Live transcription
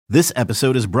This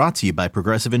episode is brought to you by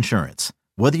Progressive Insurance.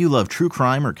 Whether you love true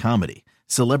crime or comedy,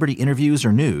 celebrity interviews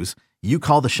or news, you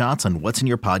call the shots on what's in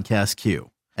your podcast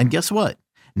queue. And guess what?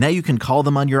 Now you can call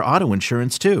them on your auto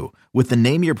insurance too with the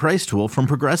Name Your Price tool from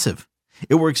Progressive.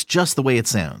 It works just the way it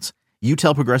sounds. You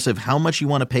tell Progressive how much you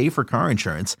want to pay for car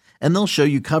insurance, and they'll show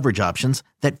you coverage options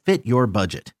that fit your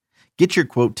budget. Get your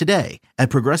quote today at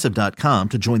Progressive.com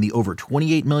to join the over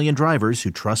 28 million drivers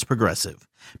who trust Progressive.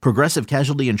 Progressive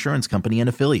Casualty Insurance Company and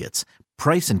Affiliates.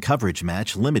 Price and coverage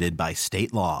match limited by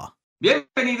state law.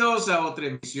 Bienvenidos a otra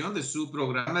emisión de su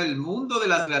programa El Mundo de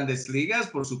las Grandes Ligas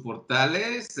por sus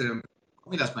portales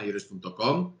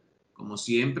milasmayores.com. Como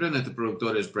siempre, nuestro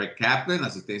productor es Brett Kaplan,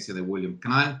 asistencia de William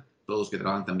Kahn, todos que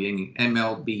trabajan también en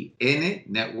MLBN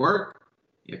Network.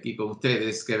 Y aquí con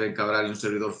ustedes, Kevin Cabral y un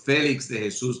servidor Félix de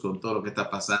Jesús con todo lo que está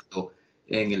pasando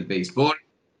en el béisbol.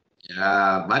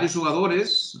 Ya varios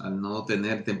jugadores, al no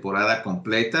tener temporada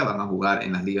completa, van a jugar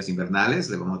en las ligas invernales.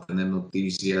 Le vamos a tener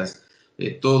noticias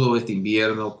todo este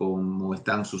invierno, cómo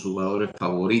están sus jugadores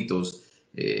favoritos.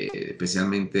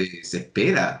 Especialmente se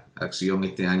espera acción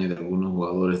este año de algunos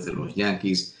jugadores de los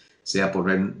Yankees, sea por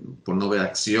no ver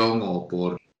acción o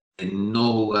por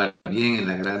no jugar bien en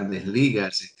las grandes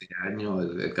ligas este año.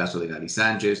 El caso de Gary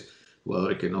Sánchez,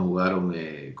 jugadores que no jugaron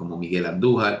como Miguel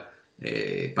Andújar.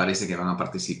 Parece que van a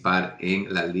participar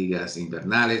en las ligas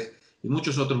invernales y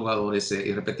muchos otros jugadores,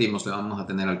 y repetimos, le vamos a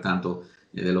tener al tanto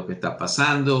de lo que está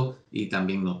pasando y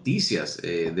también noticias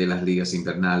de las ligas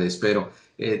invernales, pero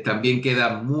también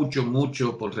queda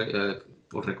mucho por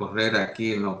recorrer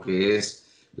aquí en lo que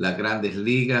es las grandes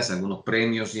ligas, algunos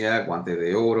premios ya, guante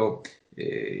de oro,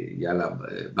 ya la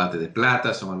bate de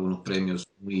plata, son algunos premios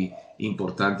muy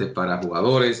importantes para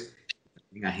jugadores,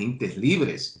 agentes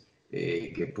libres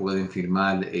que pueden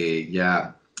firmar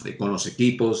ya con los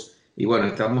equipos. Y bueno,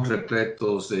 estamos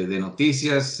repletos de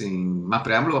noticias. Sin más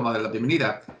preámbulo, vamos a dar la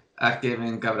bienvenida a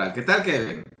Kevin Cabral. ¿Qué tal,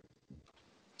 Kevin?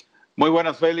 Muy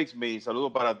buenas, Félix. Mi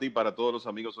saludo para ti, para todos los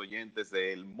amigos oyentes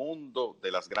del mundo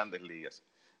de las grandes ligas.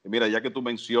 Y mira, ya que tú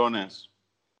mencionas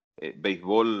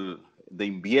béisbol de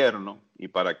invierno y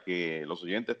para que los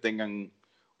oyentes tengan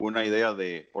una idea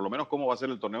de por lo menos cómo va a ser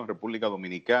el torneo en República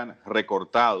Dominicana,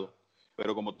 recortado.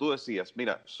 Pero como tú decías,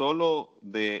 mira, solo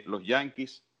de los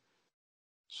Yankees,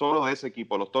 solo de ese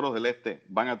equipo, los Toros del Este,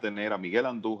 van a tener a Miguel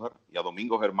Andújar y a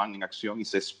Domingo Germán en acción y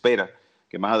se espera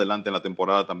que más adelante en la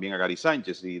temporada también a Gary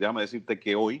Sánchez. Y déjame decirte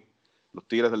que hoy los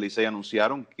Tigres del Licey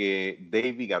anunciaron que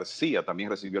David García también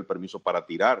recibió el permiso para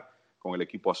tirar con el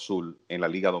equipo azul en la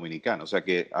Liga Dominicana. O sea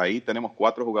que ahí tenemos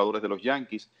 4 jugadores de los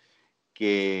Yankees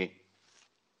que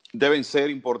deben ser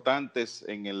importantes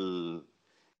en el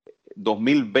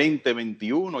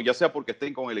 2020-21, ya sea porque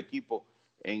estén con el equipo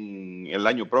en el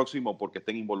año próximo o porque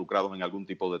estén involucrados en algún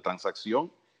tipo de transacción,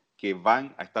 que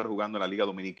van a estar jugando en la Liga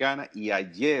Dominicana. Y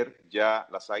ayer ya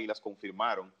las Águilas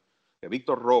confirmaron que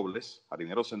Víctor Robles,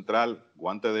 jardinero central,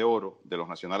 guante de oro de los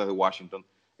Nacionales de Washington,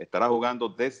 estará jugando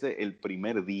desde el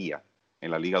primer día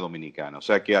en la Liga Dominicana. O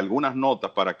sea que algunas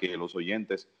notas para que los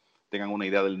oyentes tengan una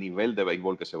idea del nivel de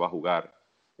béisbol que se va a jugar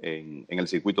en el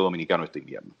circuito dominicano este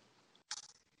invierno.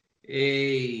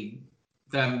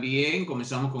 También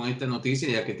comenzamos con esta noticia,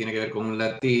 ya que tiene que ver con un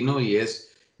latino, y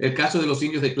es el caso de los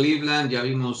Indios de Cleveland. Ya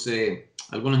vimos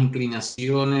algunas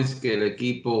inclinaciones que el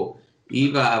equipo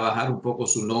iba a bajar un poco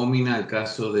su nómina, el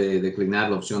caso de declinar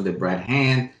la opción de Brad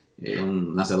Hand,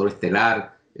 un lanzador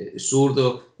estelar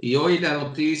zurdo. Y hoy la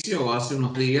noticia, o hace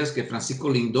unos días, que Francisco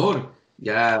Lindor,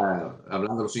 ya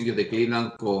hablando de los Indios de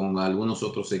Cleveland con algunos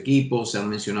otros equipos, se han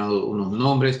mencionado unos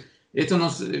nombres. Esto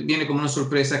nos viene como una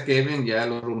sorpresa, Kevin. Ya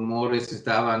los rumores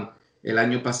estaban el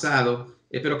año pasado.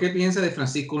 Pero ¿qué piensa de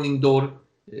Francisco Lindor?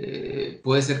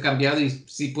 Puede ser cambiado, y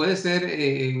si puede ser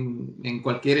en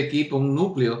cualquier equipo, un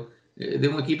núcleo de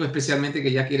un equipo especialmente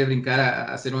que ya quiere brincar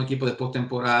a ser un equipo de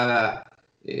postemporada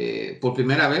por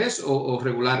primera vez o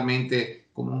regularmente,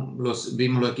 como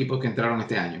vimos los equipos que entraron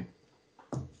este año.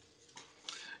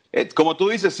 Como tú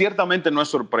dices, ciertamente no es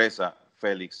sorpresa,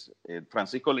 Félix.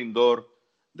 Francisco Lindor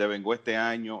devengó este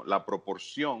año la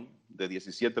proporción de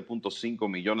 $17.5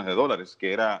 millones,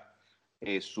 que era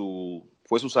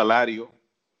fue su salario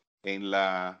en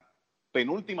la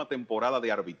penúltima temporada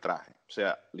de arbitraje. O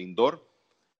sea, Lindor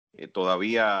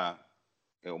todavía,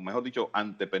 o mejor dicho,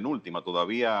 antepenúltima,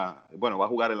 todavía, bueno, va a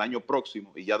jugar el año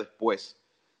próximo y ya después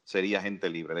sería agente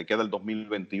libre. Le queda el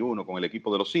 2021 con el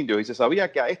equipo de los Indios y se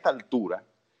sabía que a esta altura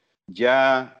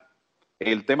ya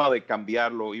el tema de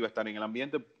cambiarlo iba a estar en el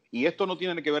ambiente. Y esto no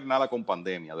tiene que ver nada con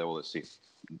pandemia, debo decir.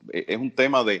 Es un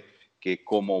tema de que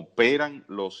como operan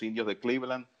los Indios de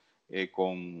Cleveland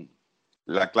con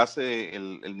la clase,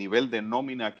 el nivel de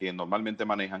nómina que normalmente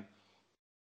manejan,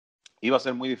 iba a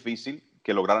ser muy difícil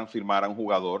que lograran firmar a un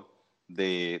jugador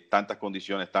de tantas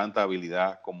condiciones, tanta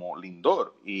habilidad como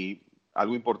Lindor. Y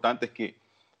algo importante es que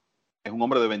es un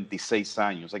hombre de 26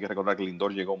 años. Hay que recordar que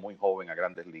Lindor llegó muy joven a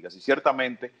Grandes Ligas. Y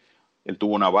ciertamente él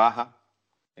tuvo una baja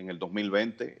en el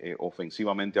 2020,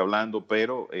 ofensivamente hablando,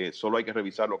 pero solo hay que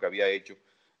revisar lo que había hecho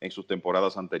en sus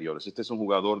temporadas anteriores. Este es un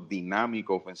jugador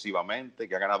dinámico ofensivamente,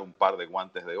 que ha ganado un par de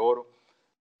guantes de oro,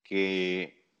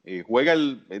 que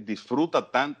disfruta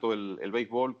tanto el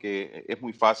béisbol que es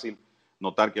muy fácil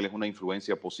notar que él es una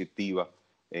influencia positiva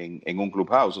en un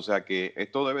clubhouse. O sea que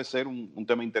esto debe ser un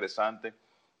tema interesante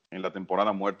en la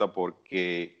temporada muerta,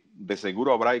 porque de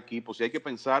seguro habrá equipos y hay que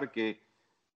pensar que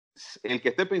el que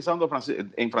esté pensando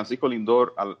en Francisco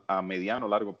Lindor a mediano o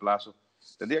largo plazo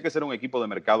tendría que ser un equipo de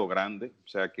mercado grande. O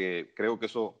sea que creo que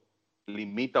eso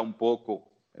limita un poco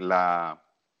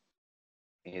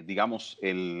digamos,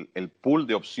 el pool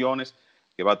de opciones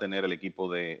que va a tener el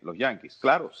equipo de los Yankees.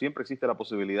 Claro, siempre existe la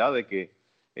posibilidad de que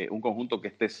un conjunto que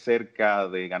esté cerca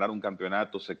de ganar un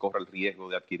campeonato se corra el riesgo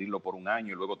de adquirirlo por un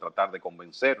año y luego tratar de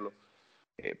convencerlo.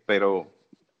 Pero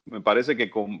me parece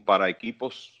que para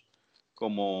equipos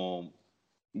como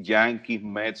Yankees,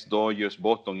 Mets, Dodgers,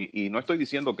 Boston, y no estoy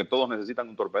diciendo que todos necesitan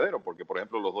un torpedero, porque por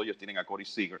ejemplo los Dodgers tienen a Corey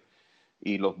Seager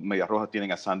y los Medias Rojas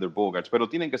tienen a Sander Bogaerts, pero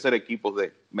tienen que ser equipos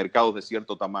de mercados de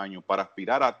cierto tamaño para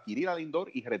aspirar a adquirir a Lindor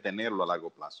y retenerlo a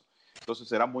largo plazo. Entonces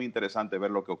será muy interesante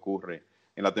ver lo que ocurre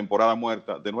en la temporada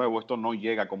muerta. De nuevo, esto no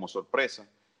llega como sorpresa.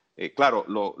 Claro,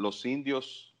 los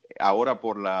indios ahora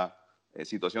por la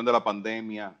situación de la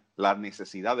pandemia, la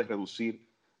necesidad de reducir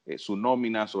su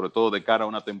nómina, sobre todo de cara a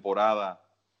una temporada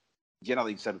llena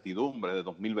de incertidumbre de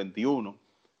 2021,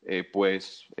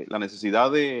 la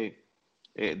necesidad de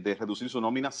reducir su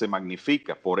nómina se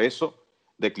magnifica. Por eso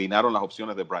declinaron las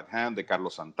opciones de Brad Hand, de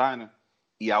Carlos Santana,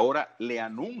 y ahora le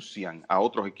anuncian a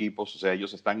otros equipos. O sea,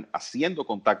 ellos están haciendo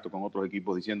contacto con otros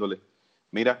equipos diciéndoles,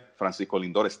 mira, Francisco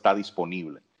Lindor está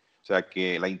disponible. O sea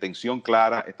que la intención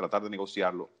clara es tratar de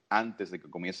negociarlo antes de que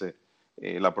comience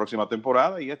la próxima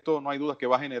temporada, y esto no hay dudas que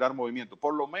va a generar movimiento.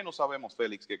 Por lo menos sabemos,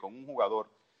 Félix, que con un jugador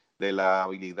de la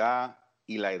habilidad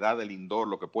y la edad de Lindor,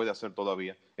 lo que puede hacer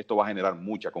todavía, esto va a generar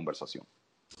mucha conversación.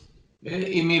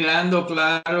 Y mirando,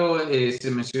 claro, se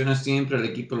menciona siempre el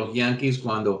equipo de los Yankees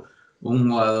cuando un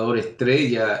jugador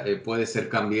estrella puede ser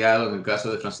cambiado, en el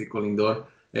caso de Francisco Lindor.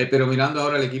 Pero mirando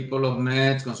ahora el equipo de los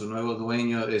Mets con su nuevo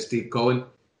dueño, Steve Cohen,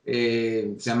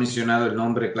 se ha mencionado el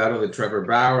nombre, claro, de Trevor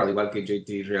Bauer, al igual que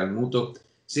JT Realmuto.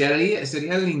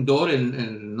 ¿Sería Lindor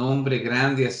el nombre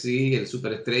grande así, el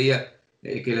superestrella,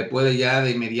 que le puede ya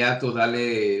de inmediato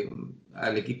darle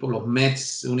al equipo de los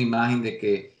Mets una imagen de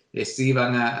que sí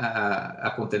van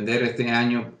a contender este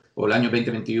año o el año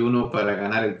 2021 para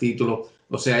ganar el título?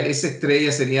 O sea, esa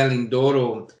estrella sería Lindor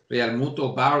o Realmuto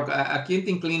o Bauer. ¿A quién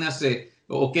te inclinas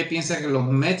o qué piensas que los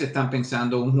Mets están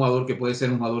pensando un jugador que puede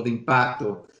ser un jugador de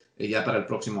impacto ya para el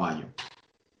próximo año?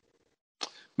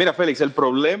 Mira, Félix, el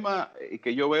problema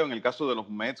que yo veo en el caso de los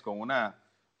Mets con una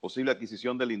posible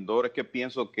adquisición de Lindor es que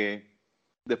pienso que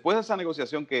después de esa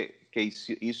negociación que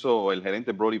hizo el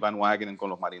gerente Brody Van Wagenen con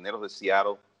los Marineros de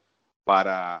Seattle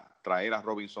para traer a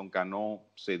Robinson Cano,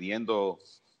 cediendo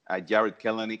a Jared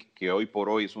Kelenic, que hoy por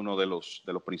hoy es uno de los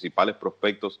principales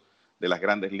prospectos de las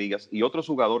Grandes Ligas, y otros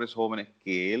jugadores jóvenes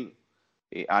que él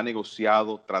ha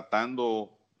negociado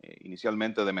tratando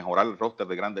inicialmente de mejorar el roster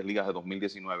de Grandes Ligas de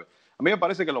 2019. A mí me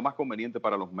parece que lo más conveniente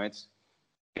para los Mets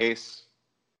es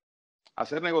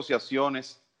hacer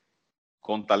negociaciones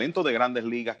con talento de Grandes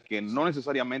Ligas, que no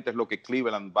necesariamente es lo que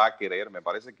Cleveland va a querer. Me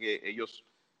parece que ellos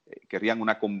querrían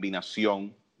una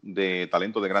combinación de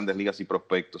talento de Grandes Ligas y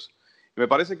prospectos. Y me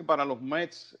parece que para los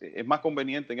Mets es más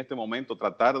conveniente en este momento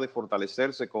tratar de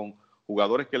fortalecerse con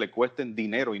jugadores que le cuesten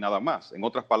dinero y nada más. En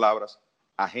otras palabras,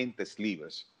 agentes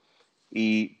libres.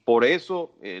 Y por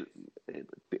eso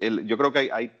yo creo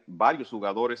que hay varios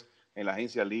jugadores en la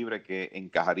agencia libre que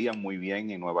encajarían muy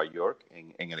bien en Nueva York,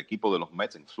 en el equipo de los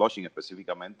Mets, en Flushing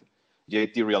específicamente.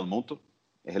 JT Realmuto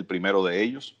es el primero de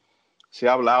ellos. Se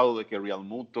ha hablado de que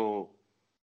Realmuto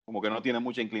como que no tiene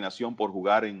mucha inclinación por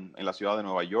jugar en la ciudad de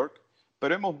Nueva York,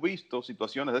 pero hemos visto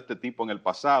situaciones de este tipo en el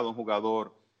pasado. Un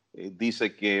jugador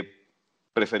dice que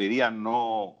preferiría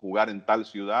no jugar en tal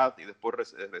ciudad y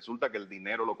después resulta que el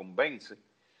dinero lo convence.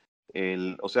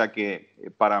 O sea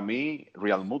que para mí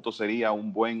Realmuto sería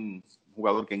un buen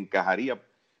jugador que encajaría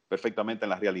perfectamente en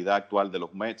la realidad actual de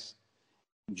los Mets.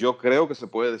 Yo creo que se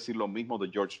puede decir lo mismo de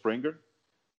George Springer,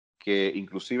 que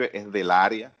inclusive es del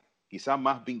área, quizá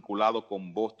más vinculado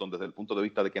con Boston desde el punto de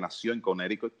vista de que nació en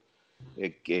Connecticut,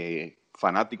 que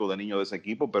fanático de niño de ese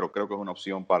equipo, pero creo que es una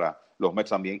opción para los Mets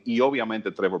también, y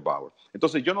obviamente Trevor Bauer.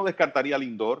 Entonces yo no descartaría a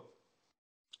Lindor,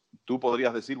 tú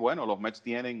podrías decir, bueno, los Mets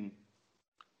tienen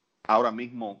ahora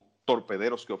mismo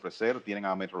torpederos que ofrecer, tienen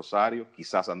a Ahmed Rosario,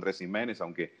 quizás a Andrés Jiménez,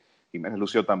 aunque Jiménez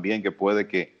lució también que puede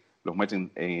que los Mets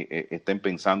estén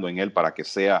pensando en él para que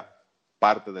sea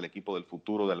parte del equipo del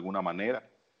futuro de alguna manera,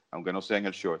 aunque no sea en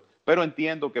el short. Pero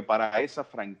entiendo que para esa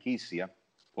franquicia,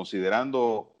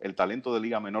 considerando el talento de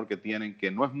liga menor que tienen,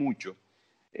 que no es mucho,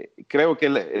 creo que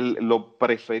lo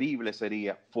preferible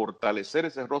sería fortalecer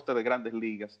ese roster de grandes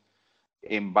ligas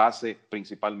en base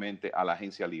principalmente a la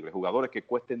agencia libre. Jugadores que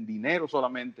cuesten dinero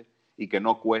solamente y que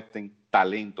no cuesten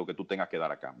talento que tú tengas que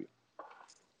dar a cambio.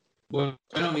 Bueno,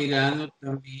 mirando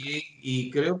también,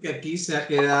 y creo que aquí se ha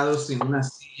quedado sin una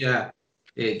silla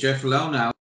Jeff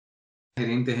Lowe,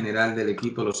 gerente general del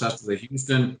equipo de los Astros de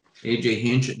Houston. AJ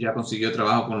Hinch ya consiguió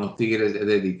trabajo con los Tigres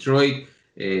de Detroit.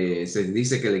 Se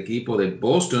dice que el equipo de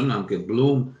Boston, aunque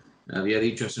Bloom había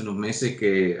dicho hace unos meses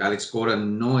que Alex Cora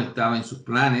no estaba en sus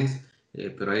planes,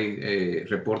 pero hay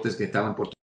reportes que estaban por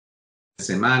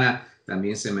semana.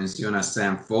 También se menciona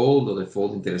Sam Fold, lo de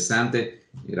Fold interesante,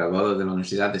 graduado de la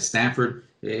Universidad de Stanford.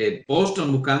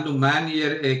 Boston buscando un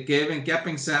manager. Kevin, ¿qué ha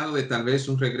pensado de tal vez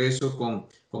un regreso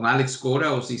con Alex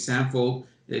Cora, o si Sam Fold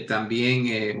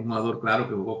también un jugador claro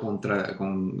que jugó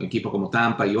con equipos como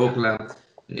Tampa y Oakland?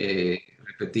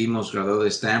 Repetimos, graduado de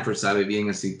Stanford, sabe bien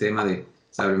el sistema de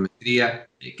sabermetría.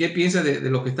 ¿Qué piensa de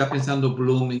lo que está pensando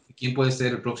Bloom y quién puede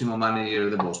ser el próximo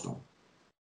manager de Boston?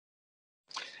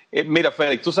 Mira,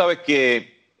 Félix, tú sabes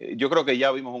que yo creo que ya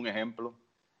vimos un ejemplo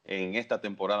en esta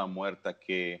temporada muerta,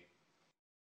 que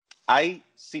hay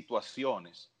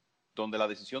situaciones donde la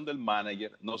decisión del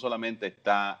manager no solamente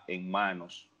está en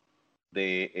manos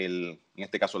en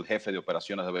este caso, el jefe de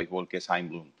operaciones de béisbol, que es Chaim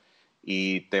Bloom.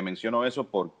 Y te menciono eso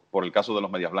por el caso de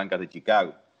los Medias Blancas de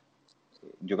Chicago.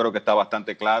 Yo creo que está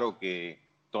bastante claro que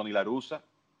Tony La Russa,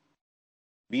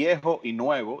 viejo y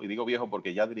nuevo, y digo viejo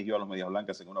porque ya dirigió a los Medias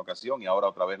Blancas en una ocasión y ahora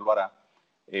otra vez lo hará,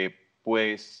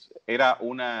 pues era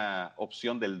una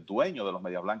opción del dueño de los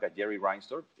Medias Blancas, Jerry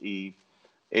Reinsdorf, y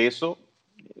eso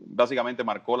básicamente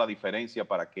marcó la diferencia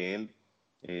para que él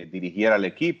dirigiera el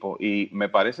equipo. Y me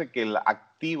parece que el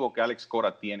activo que Alex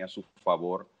Cora tiene a su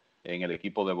favor en el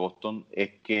equipo de Boston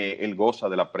es que él goza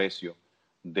del aprecio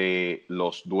de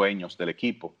los dueños del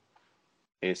equipo.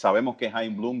 Sabemos que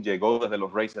Chaim Bloom llegó desde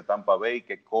los Rays de Tampa Bay,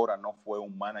 que Cora no fue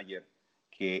un manager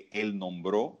que él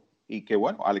nombró y que,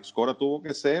 bueno, Alex Cora tuvo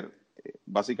que ser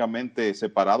básicamente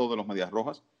separado de los Medias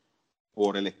Rojas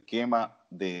por el esquema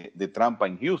de trampa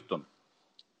en Houston.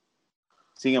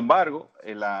 Sin embargo,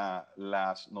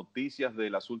 las noticias de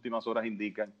las últimas horas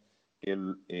indican que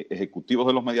ejecutivos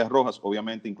de los Medias Rojas,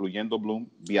 obviamente incluyendo Bloom,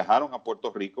 viajaron a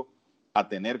Puerto Rico a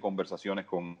tener conversaciones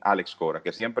con Alex Cora,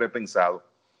 que siempre he pensado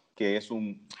que es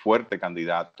un fuerte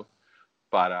candidato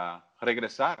para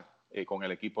regresar con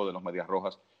el equipo de los Medias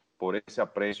Rojas por ese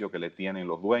aprecio que le tienen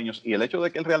los dueños y el hecho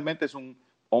de que él realmente es un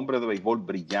hombre de béisbol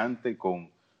brillante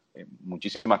con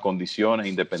muchísimas condiciones,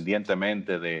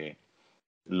 independientemente de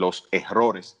los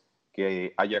errores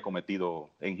que haya cometido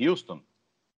en Houston.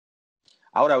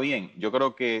 Ahora bien, yo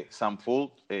creo que Sam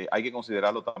Fould hay que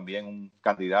considerarlo también un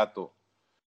candidato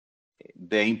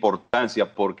de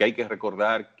importancia, porque hay que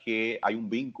recordar que hay un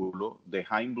vínculo de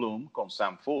Chaim Bloom con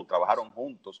Sam Fould. Trabajaron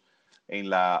juntos en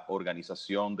la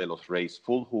organización de los Rays.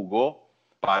 Fould jugó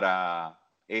para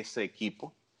ese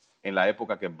equipo en la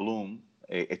época que Bloom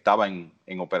estaba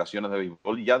en operaciones de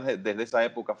béisbol, y ya desde esa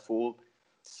época Fould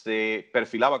se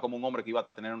perfilaba como un hombre que iba a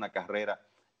tener una carrera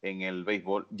en el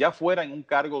béisbol, ya fuera en un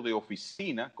cargo de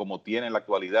oficina, como tiene en la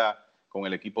actualidad con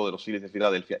el equipo de los Phillies de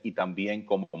Filadelfia, y también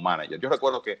como manager. Yo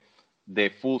recuerdo que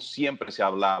de Fould siempre se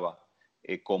hablaba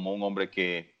como un hombre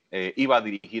que iba a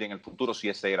dirigir en el futuro si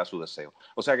ese era su deseo.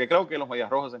 O sea que creo que los Medias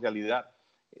Rojas en realidad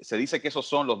se dice que esos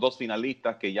son los dos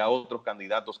finalistas, que ya otros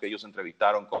candidatos que ellos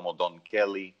entrevistaron como Don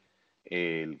Kelly,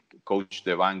 el coach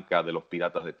de banca de los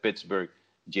Piratas de Pittsburgh,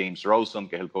 James Rosen,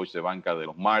 que es el coach de banca de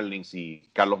los Marlins, y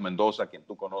Carlos Mendoza, quien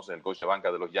tú conoces, el coach de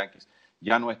banca de los Yankees,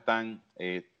 ya no están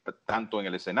tanto en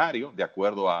el escenario, de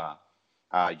acuerdo a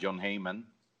John Heyman,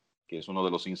 que es uno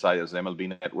de los insiders de MLB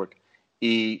Network,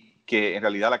 y que en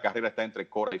realidad la carrera está entre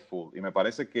Cora y Fould. Y me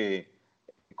parece que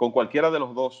con cualquiera de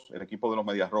los dos, el equipo de los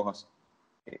Medias Rojas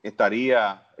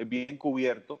estaría bien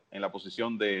cubierto en la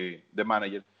posición de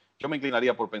manager. Yo me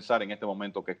inclinaría por pensar en este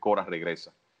momento que Cora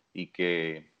regresa y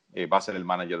que va a ser el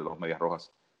manager de los Medias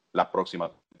Rojas la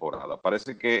próxima temporada.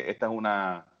 Parece que esta es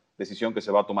una decisión que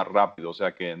se va a tomar rápido, o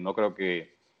sea que no creo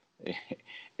que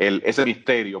ese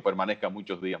misterio permanezca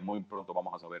muchos días. Muy pronto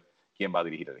vamos a saber quién va a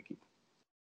dirigir el equipo.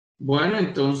 Bueno,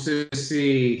 entonces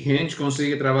si Hinch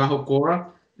consigue trabajo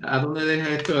Cora, ¿a dónde deja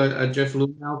esto a Jeff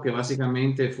Luhnow, que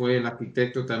básicamente fue el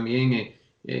arquitecto también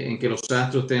en que los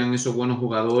Astros tengan esos buenos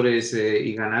jugadores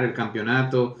y ganar el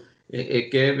campeonato.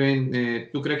 Kevin,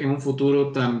 ¿tú crees que en un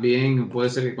futuro también puede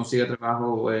ser que consiga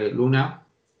trabajo Luna?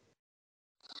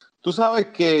 Tú sabes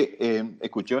que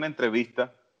escuché una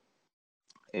entrevista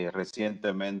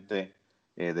recientemente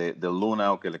de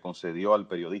Luna que le concedió al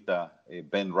periodista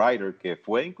Ben Ryder, que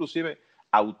fue inclusive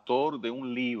autor de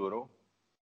un libro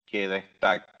que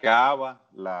destacaba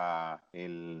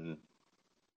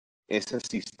ese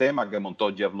sistema que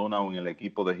montó Jeff Luna en el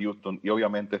equipo de Houston. Y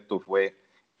obviamente esto fue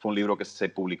un libro que se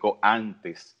publicó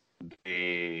antes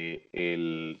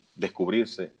de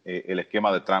descubrirse el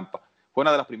esquema de trampa. Fue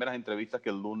una de las primeras entrevistas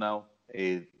que Luna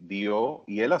dio,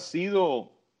 y él ha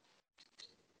sido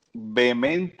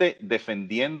vehemente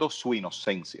defendiendo su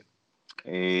inocencia.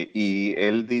 Y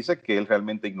él dice que él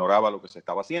realmente ignoraba lo que se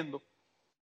estaba haciendo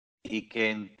y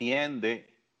que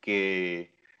entiende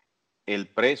que el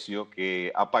precio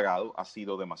que ha pagado ha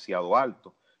sido demasiado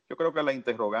alto. Yo creo que la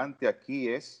interrogante aquí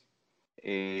es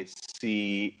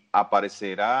si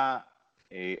aparecerá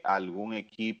algún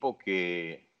equipo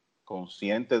que,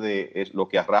 consciente de lo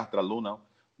que arrastra Luna,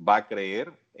 va a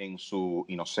creer en su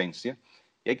inocencia.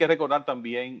 Y hay que recordar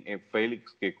también,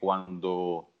 Félix, que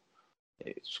cuando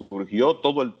surgió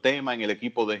todo el tema en el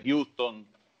equipo de Houston,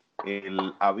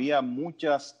 había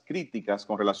muchas críticas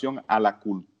con relación a la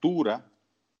cultura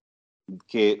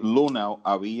que Luna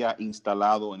había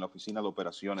instalado en la oficina de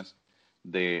operaciones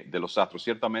de los Astros.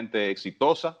 Ciertamente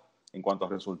exitosa en cuanto a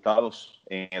resultados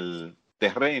en el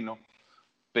terreno,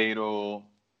 pero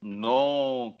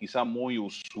no quizá muy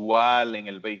usual en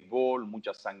el béisbol,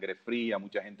 mucha sangre fría,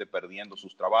 mucha gente perdiendo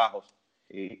sus trabajos.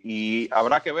 Y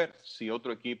habrá que ver si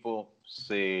otro equipo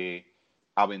se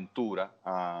aventura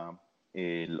a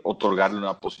otorgarle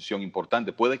una posición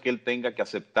importante. Puede que él tenga que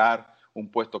aceptar un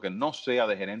puesto que no sea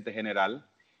de gerente general,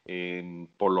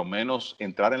 por lo menos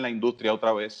entrar en la industria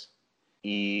otra vez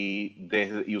y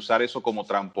usar eso como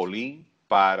trampolín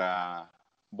para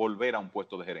volver a un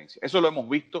puesto de gerencia. Eso lo hemos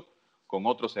visto con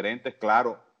otros gerentes,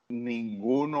 claro,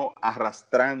 ninguno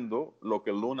arrastrando lo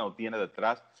que Luna tiene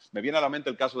detrás. Me viene a la mente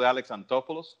el caso de Alex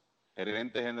Anthopoulos,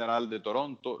 gerente general de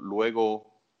Toronto, luego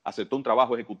aceptó un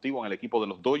trabajo ejecutivo en el equipo de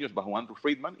los Dodgers bajo Andrew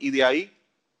Friedman y de ahí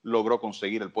logró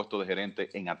conseguir el puesto de gerente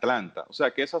en Atlanta. O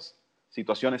sea que esas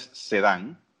situaciones se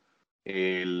dan.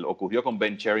 Ocurrió con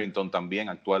Ben Cherington también,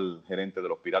 actual gerente de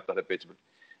los Piratas de Pittsburgh.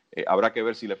 Habrá que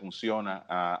ver si le funciona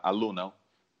a Luna,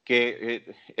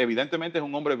 que evidentemente es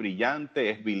un hombre brillante,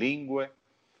 es bilingüe.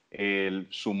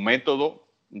 Su método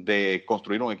de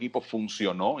construir un equipo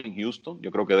funcionó en Houston.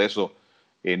 Yo creo que de eso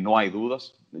no hay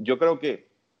dudas. Yo creo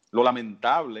que lo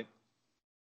lamentable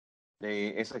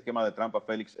de ese esquema de trampa,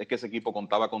 Félix, es que ese equipo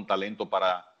contaba con talento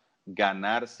para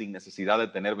ganar sin necesidad de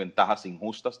tener ventajas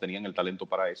injustas. Tenían el talento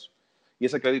para eso. Y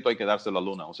ese crédito hay que dárselo a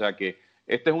Luna. O sea que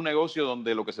este es un negocio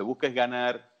donde lo que se busca es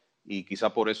ganar, y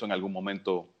quizá por eso en algún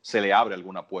momento se le abre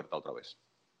alguna puerta otra vez.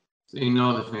 Sí,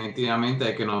 no, definitivamente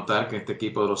hay que notar que este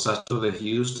equipo de los Astros de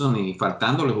Houston, y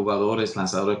faltándole jugadores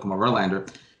lanzadores como Verlander,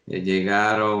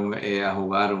 llegaron a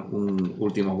jugar un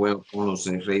último juego con los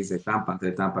Reyes de Tampa,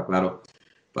 antes de Tampa, claro,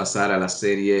 pasar a la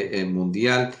Serie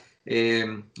Mundial.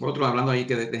 Otro, hablando ahí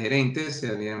que de gerentes, se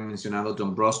había mencionado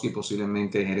Dombrowski,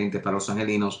 posiblemente gerente para los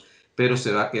Angelinos, pero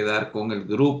se va a quedar con el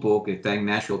grupo que está en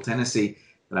Nashville, Tennessee,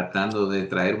 tratando de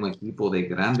traer un equipo de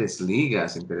grandes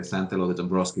ligas. Interesante lo de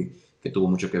Dombrowski, que tuvo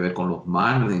mucho que ver con los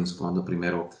Marlins cuando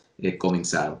primero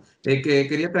comenzaron. Que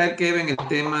quería traer, Kevin, el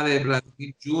tema de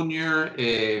Vladimir Jr.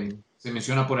 Se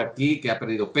menciona por aquí que ha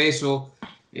perdido peso,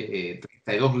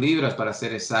 32 libras para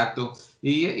ser exacto.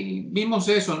 Y vimos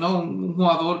eso, ¿no? Un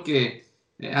jugador que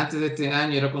antes de este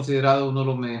año era considerado uno de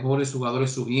los mejores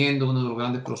jugadores subiendo, uno de los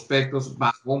grandes prospectos,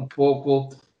 bajó un poco.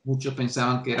 Muchos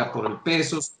pensaban que era por el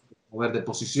peso, mover de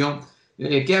posición.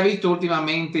 ¿Qué ha visto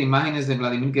últimamente? Imágenes de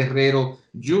Vladimir Guerrero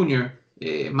Jr.,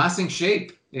 más en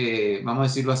shape, vamos a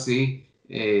decirlo así,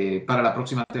 para la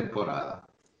próxima temporada.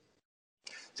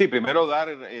 Sí, primero dar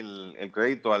el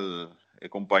crédito al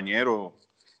compañero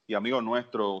y amigo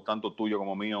nuestro, tanto tuyo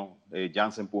como mío,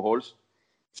 Jansen Pujols,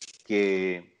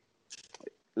 que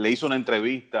le hizo una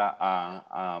entrevista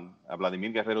a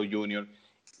Vladimir Guerrero Jr.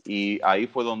 y ahí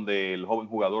fue donde el joven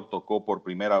jugador tocó por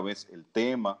primera vez el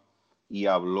tema y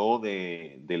habló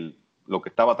de lo que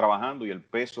estaba trabajando y el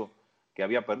peso que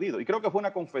había perdido. Y creo que fue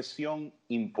una confesión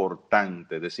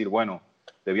importante, decir, bueno,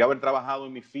 debía haber trabajado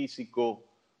en mi físico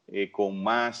con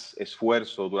más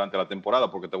esfuerzo durante la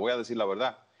temporada, porque te voy a decir la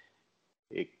verdad,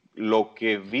 lo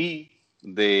que vi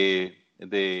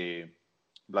de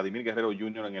Vladimir Guerrero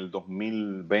Jr. en el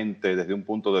 2020 desde un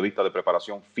punto de vista de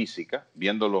preparación física,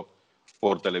 viéndolo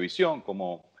por televisión,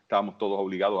 como estábamos todos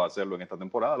obligados a hacerlo en esta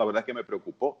temporada. La verdad es que me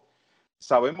preocupó.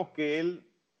 Sabemos que él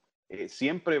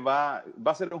siempre va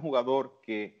a ser un jugador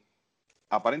que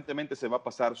aparentemente se va a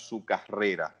pasar su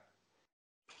carrera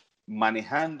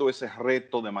manejando ese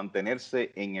reto de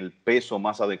mantenerse en el peso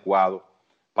más adecuado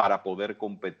para poder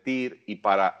competir y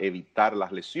para evitar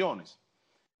las lesiones.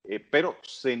 Pero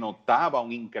se notaba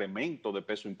un incremento de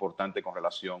peso importante con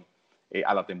relación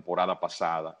a la temporada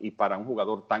pasada. Y para un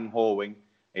jugador tan joven,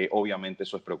 obviamente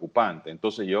eso es preocupante.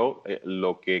 Entonces yo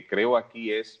lo que creo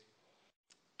aquí es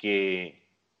que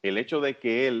el hecho de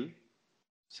que él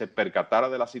se percatara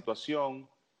de la situación,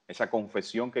 esa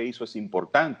confesión que hizo es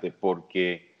importante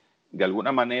porque de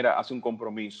alguna manera hace un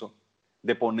compromiso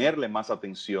de ponerle más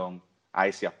atención a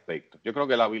ese aspecto. Yo creo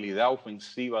que la habilidad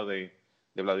ofensiva de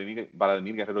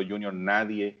Vladimir Guerrero Jr.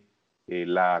 nadie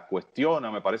la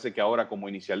cuestiona. Me parece que ahora como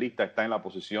inicialista está en la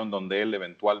posición donde él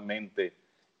eventualmente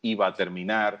iba a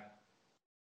terminar.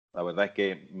 La verdad es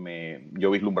que yo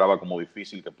vislumbraba como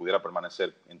difícil que pudiera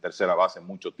permanecer en tercera base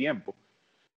mucho tiempo,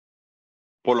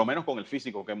 por lo menos con el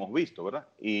físico que hemos visto, ¿verdad?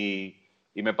 Y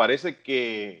me parece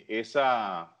que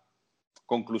esa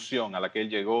conclusión a la que él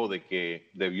llegó de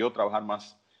que debió trabajar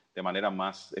de manera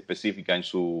más específica en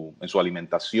su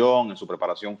alimentación, en su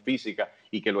preparación física,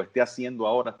 y que lo esté haciendo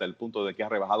ahora hasta el punto de que ha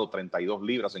rebajado 32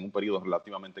 libras en un periodo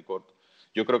relativamente corto,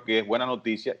 yo creo que es buena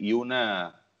noticia y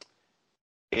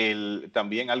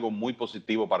también algo muy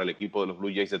positivo para el equipo de los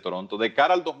Blue Jays de Toronto de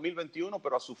cara al 2021,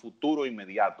 pero a su futuro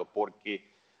inmediato,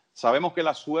 porque sabemos que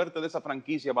la suerte de esa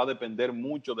franquicia va a depender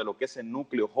mucho de lo que ese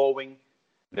núcleo joven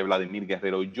de Vladimir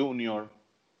Guerrero Jr.,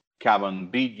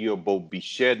 Cavan Biggio, Bob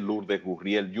Bichette, Lourdes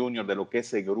Gurriel Jr., de lo que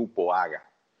ese grupo haga.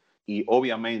 Y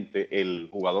obviamente el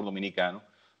jugador dominicano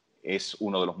es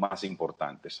uno de los más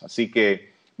importantes. Así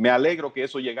que me alegro que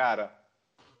eso llegara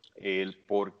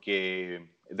porque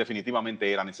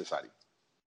definitivamente era necesario.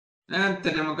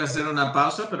 Tenemos que hacer una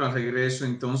pausa, pero al regreso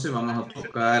entonces vamos a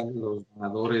tocar los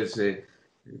ganadores del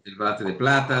bate de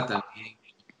plata. También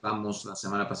vamos la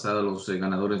semana pasada los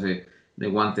ganadores de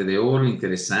guante de oro.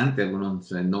 Interesante,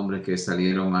 algunos nombres que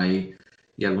salieron ahí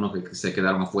y algunos que se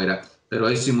quedaron afuera. Pero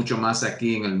eso y mucho más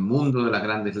aquí en el mundo de las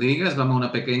grandes ligas. Vamos a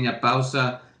una pequeña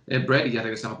pausa, Brett, y ya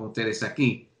regresamos con ustedes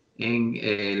aquí en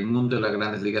el mundo de las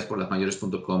grandes ligas por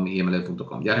lasmayores.com y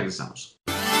mlb.com. Ya regresamos.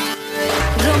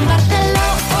 Rompártelo,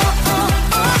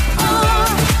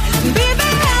 vive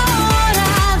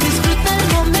ahora, disfruta el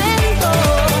momento.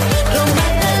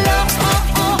 Rompártelo,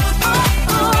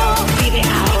 vive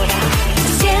ahora,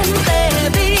 siente,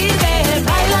 vive,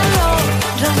 báilalo.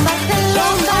 Rompártelo,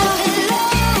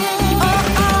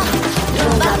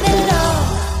 rompártelo.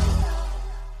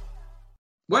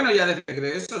 Bueno, ya de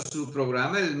regreso a su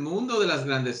programa El Mundo de las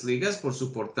Grandes Ligas por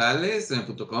sus portales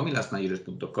 .com y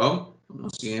lasmayores.com. Como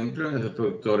siempre, el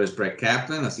productor es Brett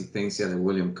Kaplan, asistencia de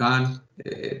William Kahn,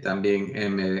 también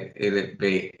MLBN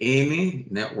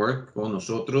Network con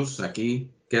nosotros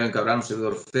aquí. Kevin Cabral,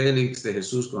 servidor Félix de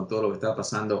Jesús con todo lo que está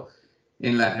pasando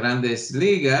en las Grandes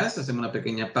Ligas. Hacemos una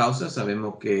pequeña pausa.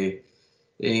 Sabemos que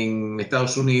en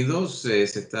Estados Unidos se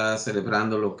está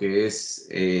celebrando lo que es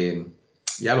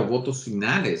ya los votos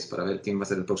finales para ver quién va a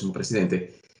ser el próximo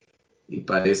presidente. Y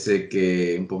parece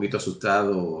que un poquito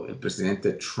asustado el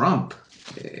presidente Trump,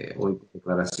 hoy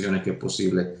declaraciones que es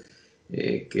posible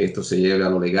que esto se lleve a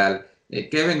lo legal.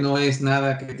 Kevin, no es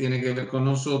nada que tiene que ver con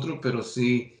nosotros, pero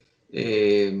sí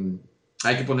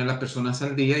hay que poner las personas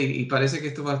al día y parece que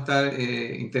esto va a estar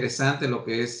interesante lo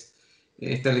que es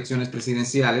estas elecciones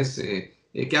presidenciales.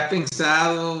 ¿Qué ha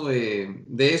pensado de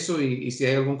eso y si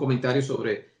hay algún comentario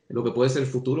sobre lo que puede ser el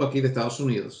futuro aquí de Estados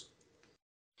Unidos?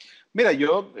 Mira,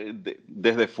 yo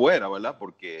desde fuera, ¿verdad?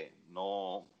 Porque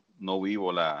no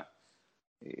vivo la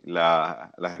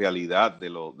realidad de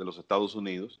los Estados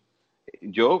Unidos.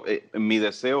 Mi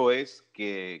deseo es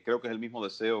que, creo que es el mismo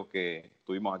deseo que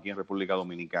tuvimos aquí en República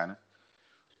Dominicana,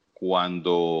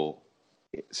 cuando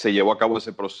se llevó a cabo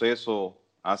ese proceso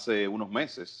hace unos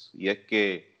meses, y es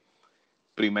que,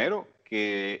 primero,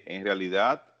 que en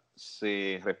realidad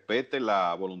se respete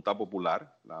la voluntad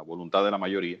popular, la voluntad de la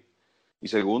mayoría, y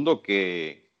segundo,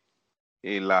 que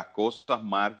las cosas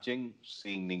marchen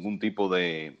sin ningún tipo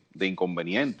de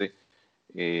inconveniente.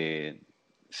 En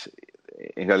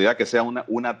realidad que sea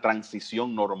una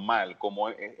transición normal, como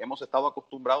hemos estado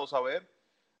acostumbrados a ver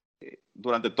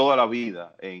durante toda la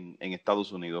vida en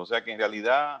Estados Unidos. O sea que en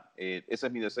realidad ese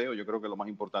es mi deseo. Yo creo que lo más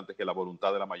importante es que la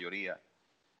voluntad de la mayoría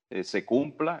se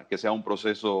cumpla, que sea un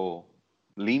proceso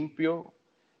limpio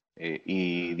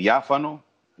y diáfano,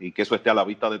 y que eso esté a la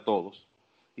vista de todos,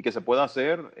 y que se pueda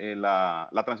hacer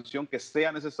la transición que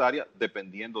sea necesaria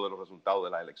dependiendo de los resultados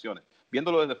de las elecciones.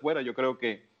 Viéndolo desde fuera, yo creo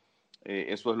que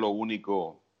Eso es lo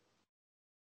único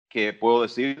que puedo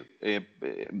decir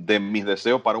de mis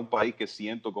deseos para un país que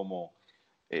siento como,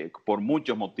 por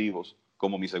muchos motivos,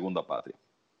 como mi segunda patria.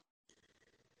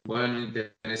 Bueno,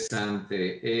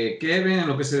 interesante. Kevin, en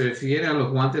lo que se refiere a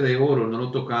los guantes de oro, no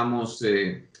lo tocamos.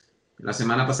 La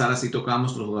semana pasada sí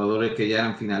tocamos los jugadores que ya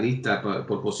eran finalistas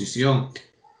por posición,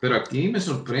 pero aquí me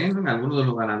sorprenden algunos de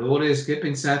los ganadores. ¿Qué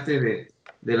pensaste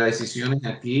de las decisiones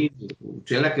aquí?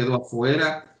 Uchela quedó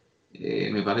afuera.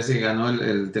 Me parece que ganó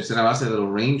el tercera base de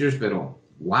los Rangers, pero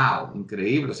wow,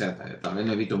 increíble. O sea, también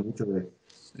no he visto mucho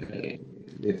eh,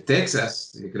 de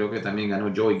Texas. Creo que también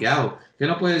ganó Joey Gallo. ¿Qué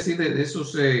nos puedes decir de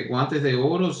esos guantes de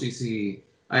oro y si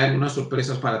hay algunas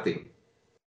sorpresas para ti?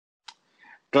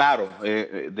 Claro,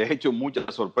 de hecho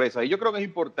muchas sorpresas. Y yo creo que es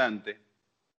importante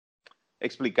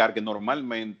explicar que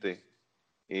normalmente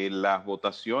las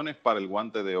votaciones para el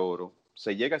guante de oro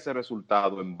se llega a ese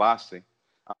resultado en base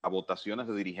a votaciones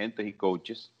de dirigentes y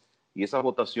coaches, y esas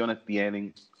votaciones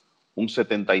tienen un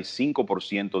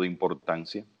 75% de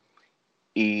importancia,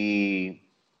 y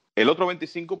el otro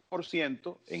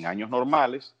 25% en años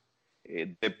normales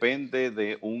depende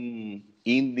de un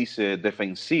índice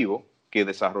defensivo que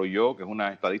desarrolló, que es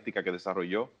una estadística que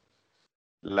desarrolló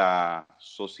la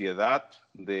Sociedad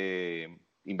de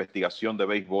Investigación de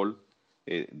Béisbol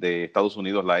de Estados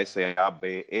Unidos, la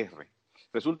SABR.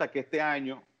 Resulta que este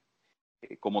año,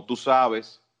 como tú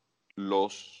sabes,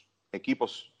 los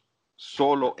equipos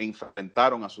solo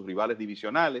enfrentaron a sus rivales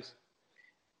divisionales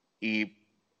y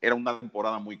era una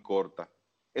temporada muy corta.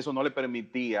 Eso no le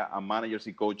permitía a managers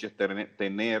y coaches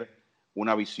tener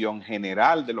una visión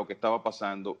general de lo que estaba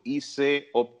pasando, y se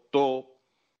optó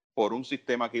por un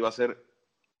sistema que iba a ser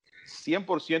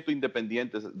 100%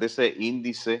 independiente de ese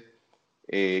índice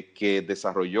que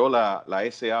desarrolló la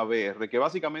SABR, que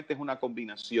básicamente es una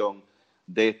combinación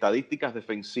de estadísticas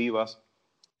defensivas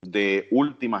de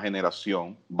última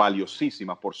generación,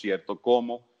 valiosísimas, por cierto,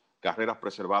 como carreras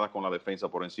preservadas con la defensa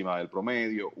por encima del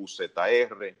promedio,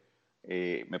 UZR,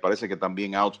 me parece que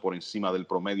también outs por encima del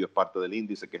promedio es parte del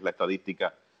índice, que es la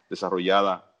estadística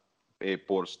desarrollada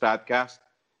por StatCast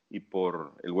y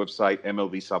por el website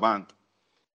MLB Savant.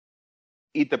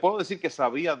 Y te puedo decir que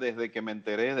sabía desde que me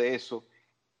enteré de eso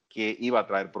que iba a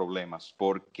traer problemas,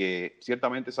 porque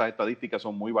ciertamente esas estadísticas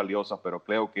son muy valiosas, pero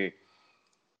creo que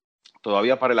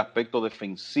todavía para el aspecto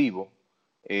defensivo,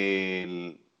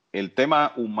 el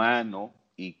tema humano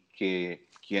y que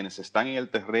quienes están en el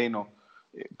terreno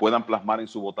puedan plasmar en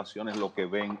sus votaciones lo que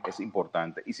ven es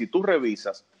importante. Y si tú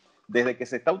revisas, desde que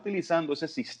se está utilizando ese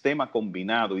sistema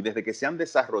combinado y desde que se han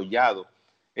desarrollado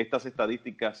estas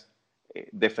estadísticas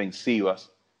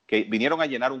defensivas, que vinieron a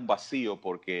llenar un vacío,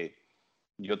 porque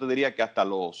yo te diría que hasta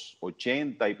los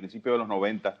 80 y principios de los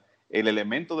 90, el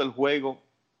elemento del juego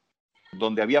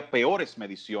donde había peores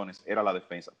mediciones era la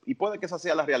defensa. Y puede que esa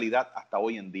sea la realidad hasta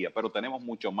hoy en día, pero tenemos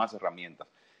mucho más herramientas.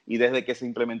 Y desde que se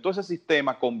implementó ese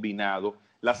sistema combinado,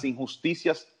 las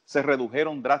injusticias se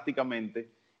redujeron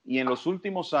drásticamente, y en los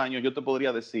últimos años yo te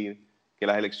podría decir que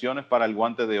las elecciones para el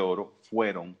guante de oro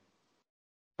fueron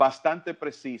bastante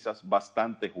precisas,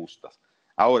 bastante justas.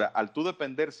 Ahora, al tú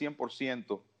depender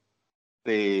 100%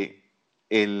 de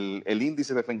el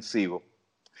índice defensivo,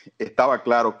 estaba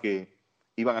claro que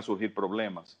iban a surgir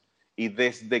problemas. Y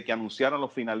desde que anunciaron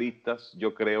los finalistas,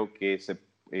 yo creo que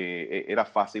era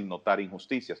fácil notar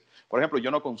injusticias. Por ejemplo,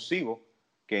 yo no concibo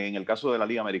que en el caso de la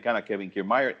Liga Americana, Kevin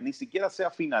Kiermaier ni siquiera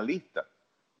sea finalista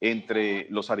entre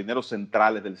los jardineros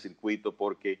centrales del circuito,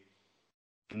 porque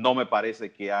no me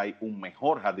parece que hay un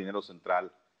mejor jardinero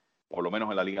central, por lo menos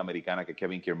en la Liga Americana, que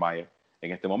Kevin Kiermaier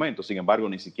en este momento. Sin embargo,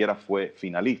 ni siquiera fue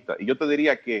finalista. Y yo te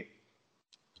diría que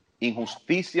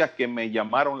injusticias que me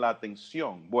llamaron la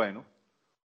atención, bueno,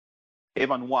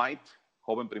 Evan White,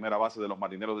 joven primera base de los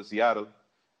Marineros de Seattle,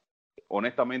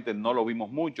 honestamente no lo vimos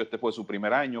mucho, este fue su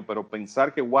primer año, pero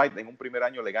pensar que White en un primer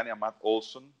año le gane a Matt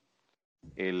Olson,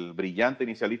 el brillante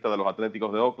inicialista de los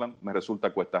Atléticos de Oakland, me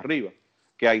resulta cuesta arriba.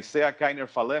 Que Isaiah Kiner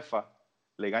Falefa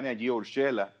le gane a Gio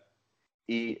Urshela,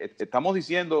 y estamos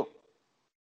diciendo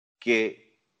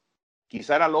que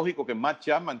quizá era lógico que Matt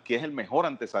Chapman, que es el mejor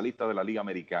antesalista de la Liga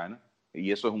Americana,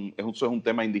 y eso es un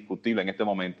tema indiscutible en este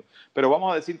momento, pero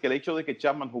vamos a decir que el hecho de que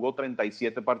Chapman jugó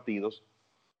 37 partidos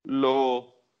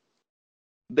lo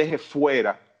deje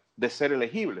fuera de ser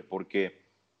elegible, porque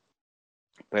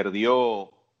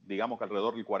perdió, digamos que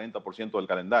alrededor del 40% del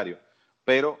calendario.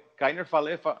 Pero Kiner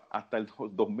Falefa hasta el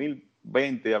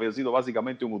 2020 había sido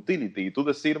básicamente un utility, y tú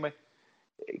decirme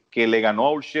que le ganó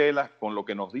a Urshela con lo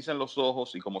que nos dicen los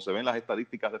ojos y como se ven las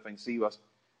estadísticas defensivas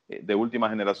de última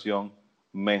generación,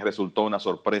 me resultó una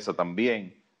sorpresa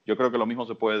también. Yo creo que lo mismo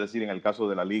se puede decir en el caso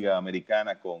de la Liga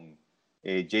Americana con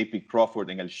J.P. Crawford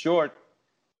en el short.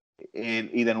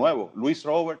 Y de nuevo, Luis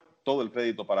Robert, todo el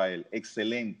crédito para él.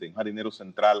 Excelente, un jardinero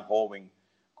central joven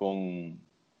con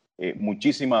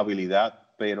muchísima habilidad,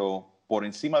 pero por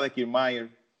encima de Kiermaier,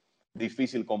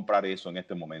 difícil comprar eso en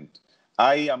este momento.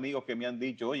 Hay amigos que me han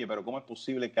dicho, oye, pero ¿cómo es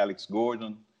posible que Alex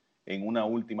Gordon en una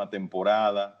última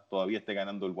temporada todavía esté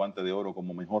ganando el Guante de Oro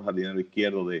como mejor jardinero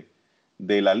izquierdo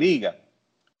de la liga?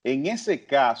 En ese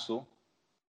caso,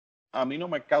 a mí no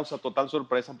me causa total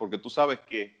sorpresa porque tú sabes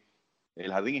que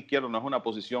el jardín izquierdo no es una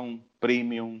posición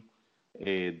premium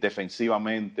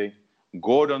defensivamente.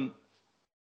 Gordon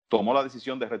tomó la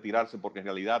decisión de retirarse porque en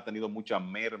realidad ha tenido mucha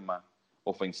merma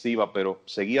ofensiva, pero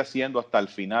seguía siendo hasta el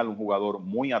final un jugador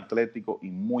muy atlético y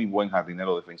muy buen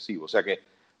jardinero defensivo. O sea que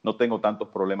no tengo tantos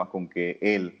problemas con que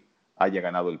él haya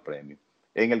ganado el premio.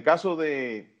 En el caso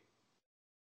de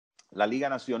la Liga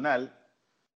Nacional,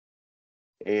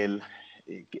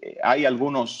 hay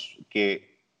algunos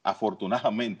que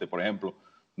afortunadamente, por ejemplo,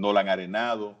 Nolan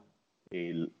Arenado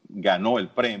ganó el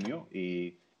premio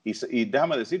y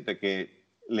déjame decirte que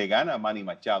le gana a Manny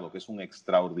Machado, que es un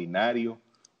extraordinario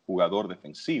jugador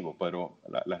defensivo, pero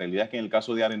la realidad es que en el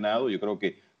caso de Arenado yo creo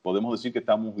que podemos decir que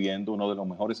estamos viendo uno de los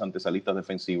mejores antesalistas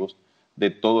defensivos de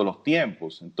todos los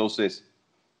tiempos. Entonces,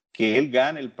 que él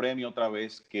gane el premio otra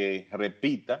vez, que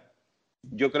repita,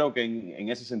 yo creo que en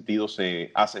ese sentido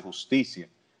se hace justicia.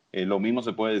 Lo mismo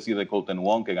se puede decir de Colton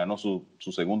Wong, que ganó su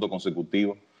segundo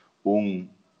consecutivo,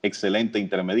 un excelente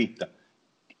intermedista.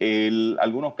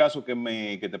 Algunos casos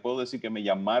que te puedo decir que me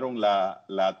llamaron la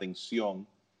atención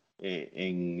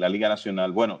en la Liga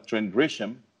Nacional. Bueno, Trent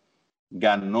Grisham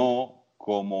ganó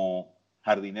como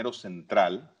jardinero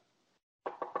central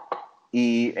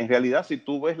y en realidad si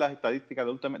tú ves las estadísticas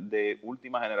de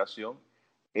última generación,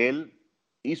 él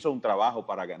hizo un trabajo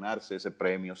para ganarse ese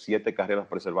premio, 7 carreras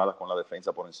preservadas con la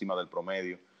defensa por encima del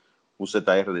promedio,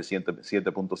 UZR de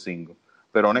 7.5.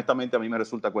 Pero honestamente a mí me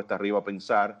resulta cuesta arriba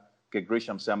pensar que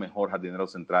Grisham sea mejor jardinero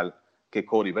central que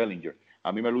Cody Bellinger.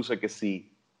 A mí me luce que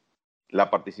si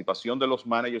la participación de los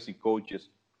managers y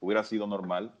coaches hubiera sido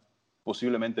normal,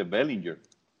 posiblemente Bellinger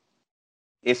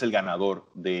es el ganador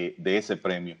de ese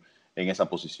premio en esa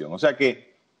posición. O sea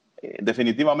que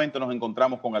definitivamente nos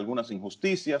encontramos con algunas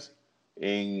injusticias.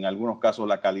 En algunos casos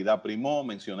la calidad primó.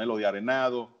 Mencioné lo de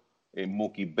Arenado.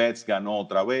 Mookie Betts ganó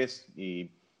otra vez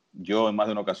y yo en más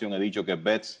de una ocasión he dicho que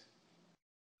Betts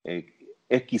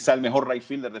es quizá el mejor right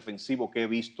fielder defensivo que he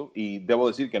visto y debo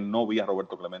decir que no vi a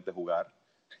Roberto Clemente jugar.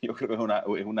 Yo creo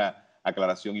que es una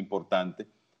aclaración importante.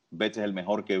 Betts es el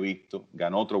mejor que he visto,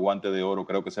 ganó otro Guante de Oro,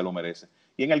 creo que se lo merece.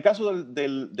 Y en el caso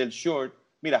del short,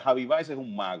 mira, Javi Baez es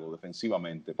un mago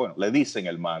defensivamente. Bueno, le dicen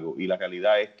el mago y la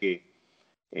realidad es que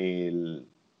el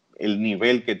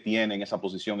nivel que tiene en esa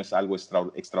posición es algo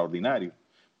extraordinario.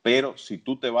 Pero si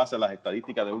tú te vas a las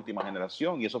estadísticas de última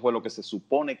generación, y eso fue lo que se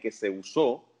supone que se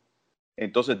usó,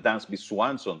 entonces Dansby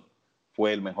Swanson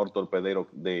fue el mejor torpedero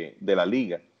de la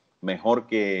liga. Mejor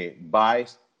que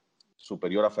Baez,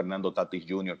 superior a Fernando Tatis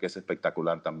Jr., que es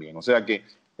espectacular también. O sea que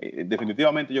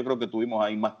definitivamente yo creo que tuvimos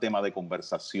ahí más tema de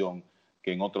conversación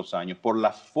que en otros años por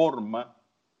la forma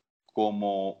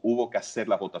como hubo que hacer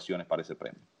las votaciones para ese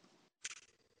premio.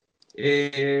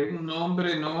 Un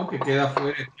hombre no que queda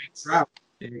fuera es Mike Trout.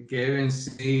 Kevin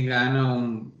sí gana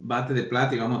un bate de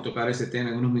plata y vamos a tocar ese tema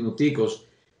en unos minuticos.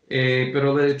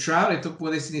 Pero de Trout esto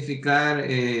puede significar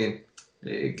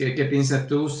 ¿qué piensas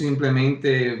tú?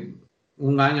 Simplemente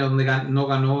un año donde no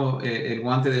ganó el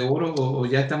Guante de Oro o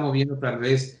ya estamos viendo tal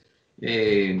vez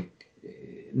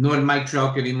no el Mike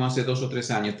Trout que vimos hace 2 o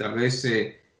 3 años, tal vez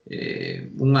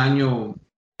un año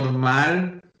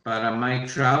normal para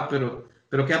Mike Trout,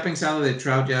 pero ¿qué ha pensado de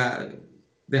Trout ya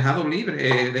dejado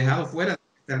libre, dejado fuera de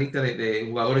esta lista de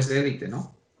jugadores de élite,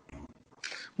 ¿no?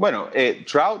 Bueno,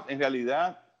 Trout en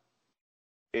realidad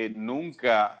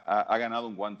nunca ha ganado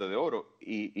un Guante de Oro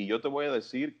y yo te voy a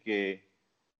decir que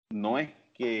no es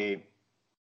que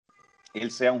él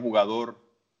sea un jugador,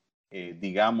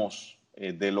 digamos,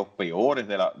 de los peores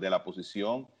de la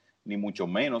posición, ni mucho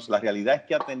menos. La realidad es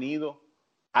que ha tenido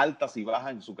altas y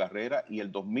bajas en su carrera y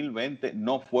el 2020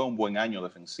 no fue un buen año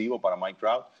defensivo para Mike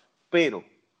Trout, pero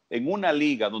en una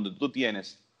liga donde tú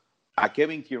tienes a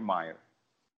Kevin Kiermaier,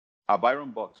 a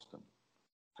Byron Buxton,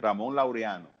 Ramón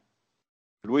Laureano,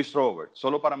 Luis Robert,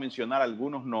 solo para mencionar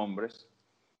algunos nombres,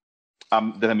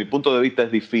 desde mi punto de vista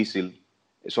es difícil,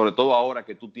 sobre todo ahora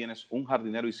que tú tienes un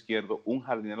jardinero izquierdo, un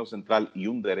jardinero central y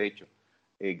un derecho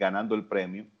ganando el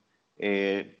premio.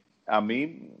 A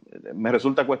mí me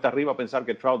resulta cuesta arriba pensar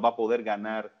que Trout va a poder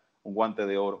ganar un Guante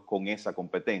de Oro con esa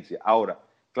competencia. Ahora,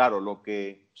 claro, lo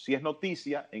que sí es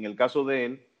noticia en el caso de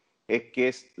él es que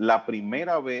es la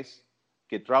primera vez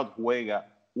que Trout juega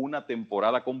una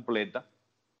temporada completa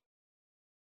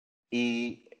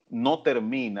y no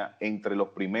termina entre los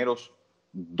primeros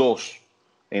 2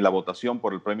 en la votación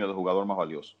por el premio de jugador más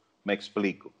valioso. Me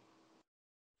explico.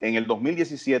 En el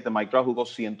 2017, Mike Trout jugó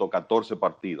 114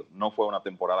 partidos. No fue una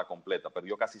temporada completa,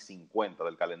 perdió casi 50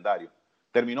 del calendario.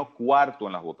 Terminó cuarto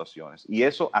en las votaciones. Y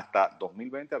eso hasta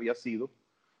 2020 había sido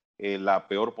la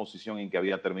peor posición en que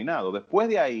había terminado. Después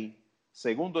de ahí,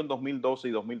 segundo en 2012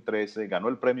 y 2013, ganó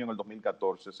el premio en el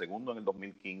 2014, segundo en el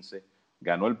 2015,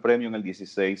 ganó el premio en el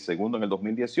 16, segundo en el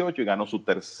 2018 y ganó su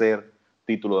tercer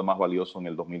título de más valioso en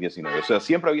el 2019. O sea,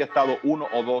 siempre había estado 1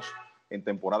 o 2 en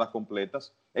temporadas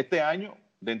completas. Este año,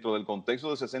 dentro del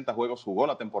contexto de 60 juegos, jugó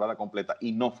la temporada completa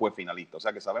y no fue finalista. O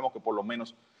sea, que sabemos que por lo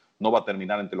menos no va a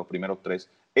terminar entre los primeros 3.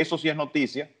 Eso sí es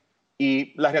noticia.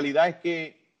 Y la realidad es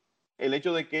que el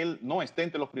hecho de que él no esté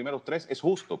entre los primeros 3 es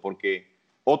justo, porque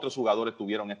otros jugadores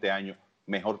tuvieron este año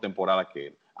mejor temporada que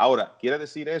él. Ahora, ¿quiere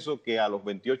decir eso que a los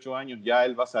 28 años ya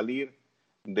él va a salir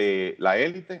de la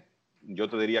élite? Yo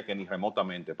te diría que ni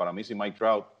remotamente. Para mí, si Mike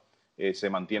Trout se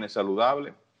mantiene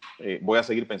saludable, voy a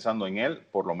seguir pensando en él,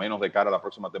 por lo menos de cara a la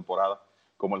próxima temporada,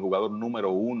 como el jugador número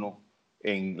 1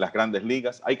 en las grandes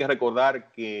ligas. Hay que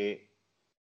recordar que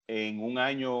en un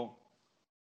año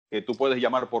que tú puedes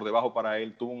llamar por debajo para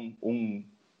él, tuvo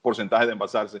un porcentaje de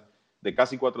envasarse de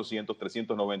casi 400,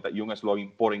 390 y un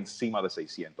slugging por encima de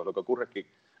 600. Lo que ocurre es que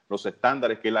los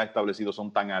estándares que él ha establecido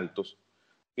son tan altos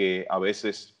que a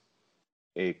veces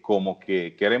como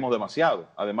que queremos demasiado.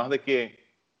 Además de que,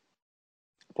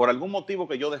 por algún motivo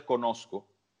que yo desconozco,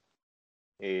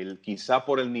 quizá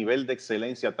por el nivel de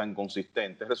excelencia tan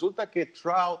consistente, resulta que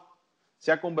Trout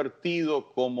se ha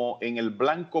convertido como en el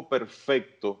blanco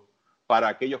perfecto para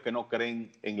aquellos que no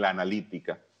creen en la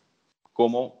analítica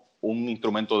como un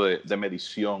instrumento de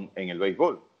medición en el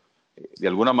béisbol. De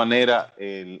alguna manera,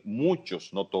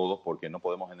 muchos, no todos, porque no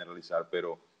podemos generalizar,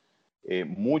 pero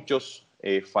muchos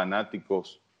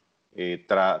fanáticos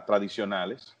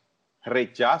tradicionales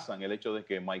rechazan el hecho de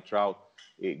que Mike Trout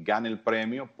gane el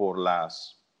premio por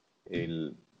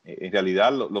en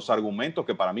realidad los argumentos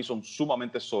que para mí son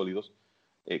sumamente sólidos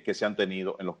que se han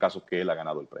tenido en los casos que él ha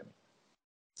ganado el premio.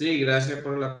 Sí, gracias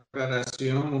por la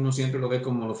aclaración. Uno siempre lo ve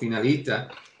como finalista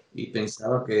y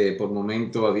pensaba que por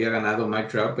momento había ganado Mike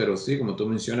Trout, pero sí, como tú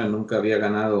mencionas, nunca había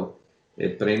ganado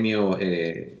el premio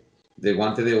de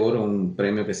guante de oro, un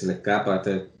premio que se le escapa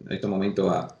hasta este momento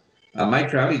a Mike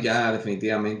Trout, y ya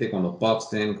definitivamente con los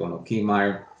Buxton, con los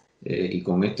Kiermaier y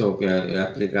con esto que ha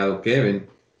explicado Kevin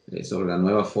sobre la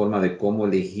nueva forma de cómo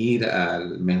elegir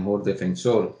al mejor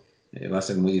defensor, va a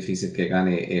ser muy difícil que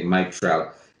gane Mike Trout.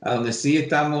 A donde sí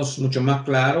estamos mucho más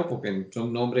claros, porque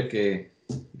son nombres que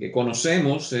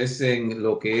conocemos, es en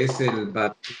lo que es el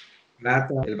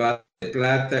bate de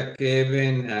plata,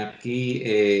 Kevin.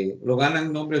 Aquí lo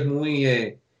ganan nombres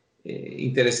muy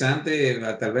interesantes,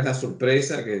 tal vez la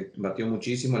sorpresa, que batió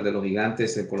muchísimo, el de los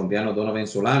Gigantes, el colombiano Donovan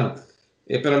Solano.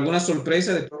 Pero alguna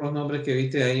sorpresa de todos los nombres que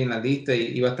viste ahí en la lista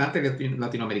y bastante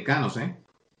latinoamericanos, ¿eh?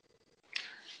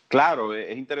 Claro,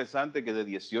 es interesante que de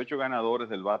 18 ganadores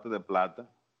del bate de plata,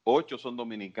 8 son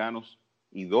dominicanos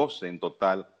y 12 en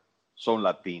total son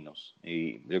latinos.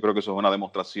 Y yo creo que eso es una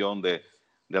demostración de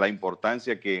la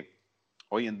importancia que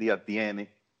hoy en día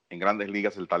tiene en grandes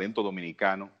ligas el talento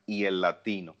dominicano y el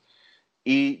latino.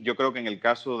 Y yo creo que en el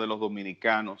caso de los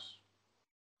dominicanos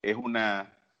es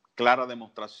una clara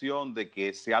demostración de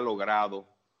que se ha logrado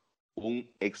un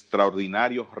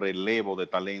extraordinario relevo de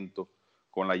talento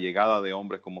con la llegada de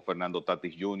hombres como Fernando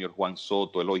Tatis Jr., Juan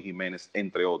Soto, Eloy Jiménez,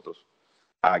 entre otros,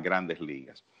 a grandes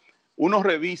ligas. Uno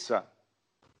revisa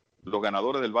los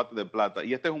ganadores del bate de plata,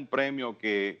 y este es un premio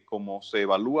que, como se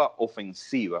evalúa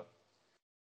ofensiva,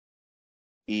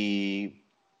 y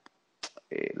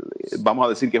vamos a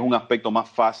decir que es un aspecto más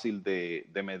fácil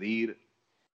de medir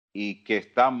y que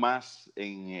está más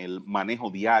en el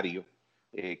manejo diario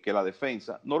que la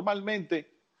defensa, normalmente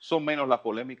son menos las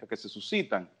polémicas que se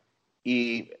suscitan.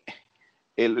 Y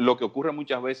lo que ocurre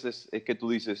muchas veces es que tú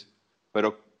dices,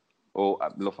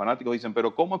 los fanáticos dicen,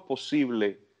 pero ¿cómo es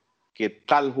posible que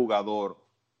tal jugador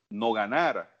no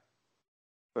ganara?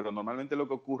 Pero normalmente lo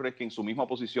que ocurre es que en su misma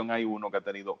posición hay uno que ha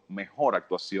tenido mejor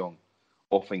actuación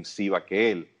ofensiva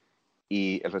que él.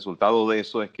 Y el resultado de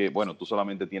eso es que, bueno, tú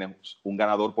solamente tienes un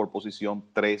ganador por posición,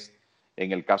 3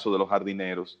 en el caso de los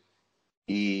jardineros,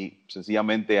 y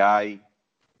sencillamente hay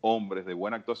hombres de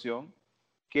buena actuación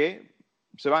que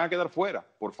se van a quedar fuera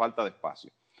por falta de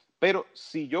espacio. Pero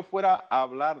si yo fuera a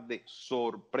hablar de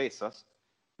sorpresas,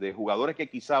 de jugadores que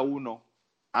quizá uno,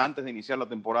 antes de iniciar la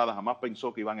temporada, jamás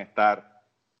pensó que iban a estar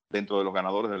dentro de los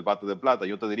ganadores del bate de plata.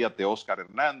 Yo te diría Teóscar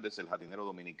Hernández, el jardinero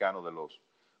dominicano de los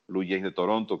Blue Jays de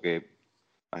Toronto, que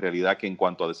la realidad que en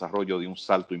cuanto a desarrollo de un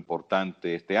salto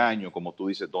importante este año, como tú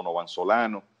dices, Donovan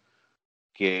Solano,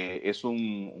 que es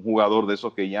un jugador de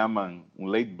esos que llaman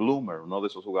un late bloomer, uno de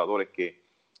esos jugadores que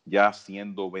ya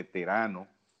siendo veterano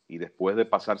y después de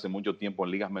pasarse mucho tiempo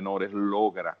en ligas menores,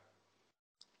 logra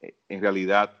en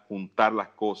realidad juntar las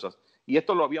cosas. Y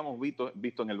esto lo habíamos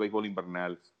visto en el béisbol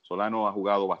invernal. Solano ha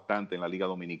jugado bastante en la Liga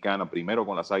Dominicana, primero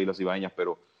con las Águilas Ibaeñas,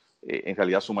 pero en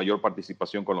realidad su mayor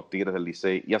participación con los Tigres del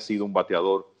Licey, y ha sido un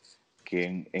bateador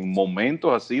que en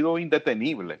momentos ha sido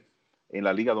indetenible en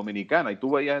la Liga Dominicana. Y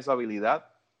tú veías esa habilidad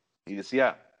y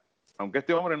decía, aunque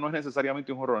este hombre no es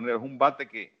necesariamente un jonronero, es un bate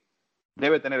que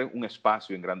debe tener un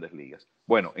espacio en Grandes Ligas.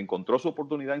 Bueno, encontró su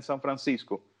oportunidad en San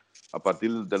Francisco a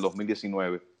partir del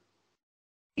 2019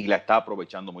 y la está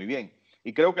aprovechando muy bien.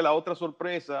 Y creo que la otra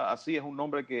sorpresa, así, es un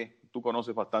nombre que tú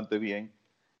conoces bastante bien,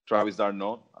 Travis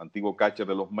d'Arnaud, antiguo catcher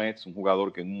de los Mets, un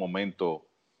jugador que en un momento,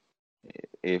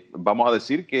 vamos a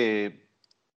decir que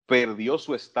perdió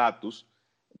su estatus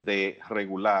de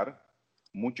regular.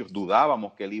 Muchos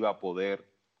dudábamos que él iba a poder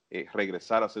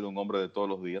regresar a ser un hombre de todos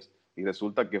los días, y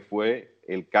resulta que fue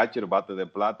el catcher bate de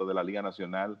plata de la Liga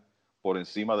Nacional por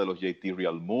encima de los JT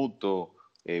Realmuto,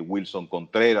 Wilson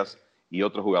Contreras y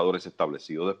otros jugadores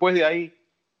establecidos. Después de ahí,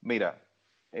 mira,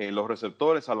 los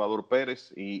receptores, Salvador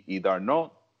Pérez y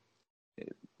d'Arnaud,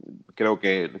 creo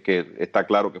que está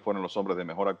claro que fueron los hombres de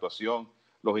mejor actuación.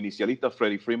 Los inicialistas,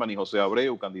 Freddie Freeman y José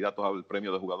Abreu, candidatos al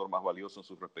premio de jugador más valioso en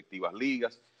sus respectivas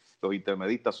ligas. Los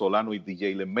intermedistas, Solano y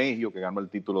DJ LeMahieu, que ganó el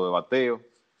título de bateo.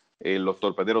 Los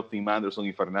torpederos, Tim Anderson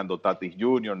y Fernando Tatis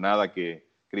Jr., nada que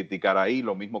criticar ahí.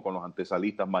 Lo mismo con los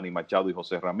antesalistas, Manny Machado y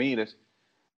José Ramírez.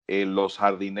 Los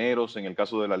jardineros, en el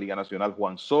caso de la Liga Nacional,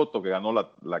 Juan Soto, que ganó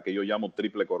la que yo llamo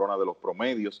triple corona de los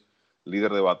promedios,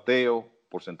 líder de bateo,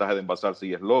 porcentaje de envasarse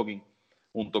y slogan,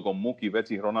 junto con Mookie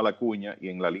Betts y Ronald Acuña. Y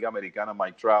en la Liga Americana,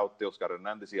 Mike Trout, Teóscar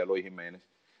Hernández y Aloy Jiménez.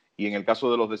 Y en el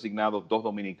caso de los designados, 2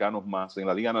 dominicanos más. En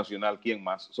la Liga Nacional, ¿quién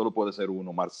más? Solo puede ser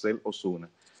uno, Marcel Ozuna.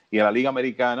 Y en la Liga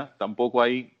Americana tampoco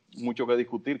hay mucho que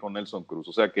discutir con Nelson Cruz.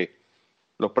 O sea que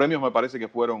los premios me parece que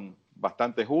fueron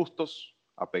bastante justos,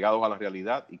 apegados a la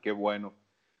realidad, y qué bueno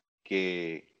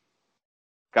que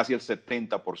casi el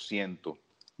 70%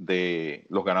 de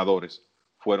los ganadores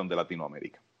fueron de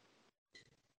Latinoamérica.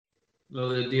 Lo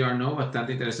de d'Arnaud,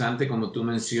 bastante interesante, como tú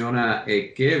mencionas,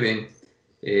 Kevin.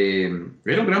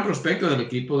 Era un gran prospecto del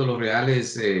equipo de los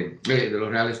Reales,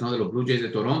 no, de los Blue Jays de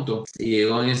Toronto, y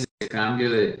llegó en ese cambio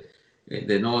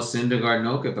de Noah Syndergaard,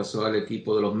 ¿no?, que pasó al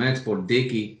equipo de los Mets por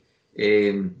Dickey.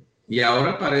 Y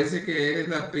ahora parece que es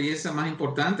la pieza más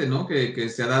importante, ¿no?, que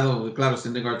se ha dado. Claro,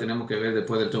 Syndergaard tenemos que ver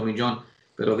después del Tommy John,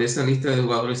 pero de esa lista de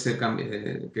jugadores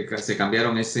que se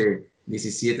cambiaron ese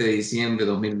 17 de diciembre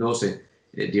de 2012,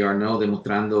 d'Arnaud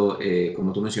demostrando,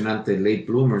 como tú mencionaste, late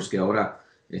bloomers, que ahora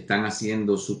están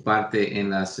haciendo su parte en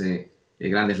las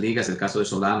grandes ligas, el caso de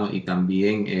Solano, y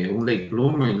también un late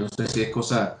bloomer, no sé si es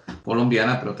cosa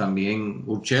colombiana, pero también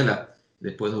Urchela,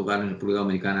 después de jugar en la República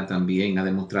Dominicana, también ha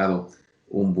demostrado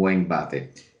un buen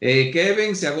bate.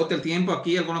 Kevin, se agota el tiempo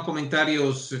aquí. ¿Algunos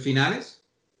comentarios finales?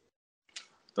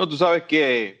 No, tú sabes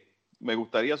que me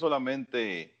gustaría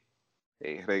solamente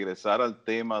regresar al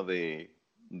tema de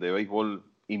béisbol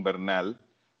invernal,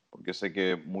 porque sé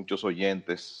que muchos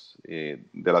oyentes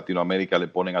de Latinoamérica le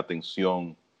ponen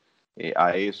atención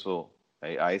a eso,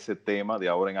 a ese tema de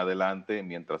ahora en adelante,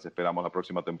 mientras esperamos la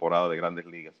próxima temporada de Grandes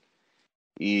Ligas.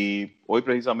 Y hoy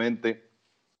precisamente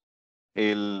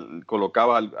él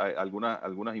colocaba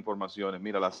algunas informaciones.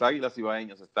 Mira, las Águilas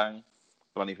Ibaeñas están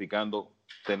planificando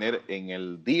tener en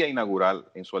el día inaugural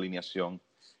en su alineación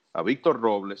a Víctor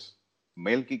Robles,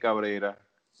 Melky Cabrera,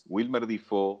 Wilmer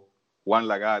Difo, Juan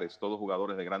Lagares, todos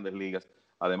jugadores de Grandes Ligas,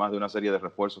 además de una serie de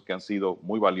refuerzos que han sido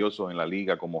muy valiosos en la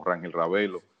liga, como Rangel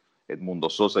Ravelo, Edmundo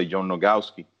Sosa y John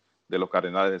Nogowski, de los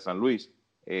Cardenales de San Luis.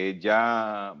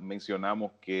 Ya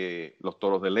mencionamos que los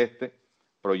Toros del Este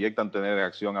proyectan tener en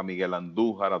acción a Miguel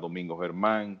Andújar, a Domingo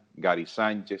Germán, Gary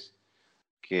Sánchez,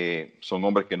 que son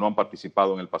hombres que no han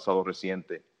participado en el pasado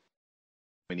reciente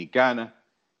dominicana.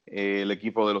 El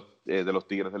equipo de los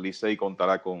Tigres del Licey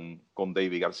contará con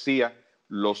David García.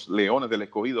 Los Leones del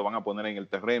Escogido van a poner en el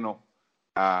terreno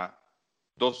a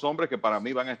 2 hombres que para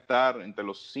mí van a estar entre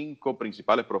los 5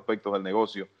 principales prospectos del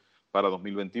negocio para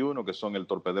 2021, que son el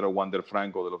torpedero Wander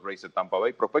Franco de los Rays de Tampa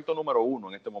Bay, prospecto número 1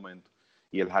 en este momento,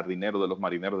 y el jardinero de los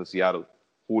Marineros de Seattle,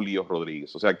 Julio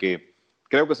Rodríguez. O sea que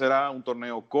creo que será un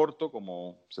torneo corto,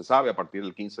 como se sabe, a partir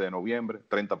del 15 de noviembre,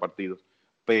 30 partidos,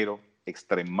 pero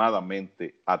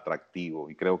extremadamente atractivo.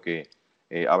 Y creo que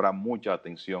habrá mucha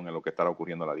atención en lo que estará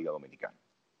ocurriendo en la Liga Dominicana.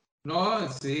 No,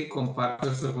 sí,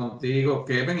 comparto eso contigo,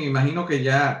 Kevin. Imagino que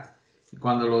ya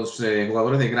cuando los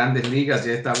jugadores de grandes ligas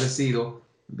ya establecidos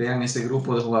vean ese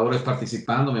grupo de jugadores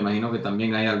participando, me imagino que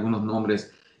también hay algunos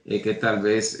nombres que tal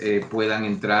vez puedan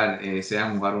entrar,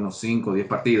 sean jugar unos 5 o 10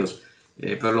 partidos.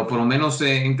 Pero por lo menos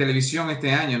en televisión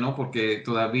este año, ¿no? Porque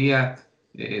todavía,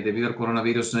 debido al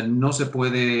coronavirus, no se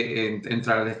puede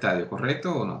entrar al estadio,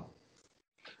 ¿correcto o no?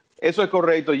 Eso es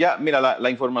correcto. Ya, mira, la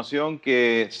información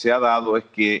que se ha dado es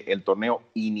que el torneo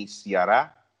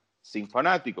iniciará sin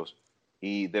fanáticos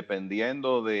y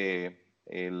dependiendo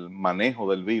del manejo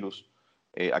del virus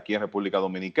aquí en República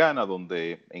Dominicana,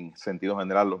 donde en sentido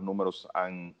general los números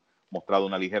han mostrado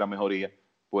una ligera mejoría,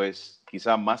 pues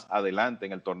quizá más adelante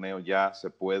en el torneo ya se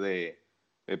puede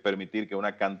permitir que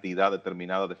una cantidad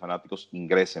determinada de fanáticos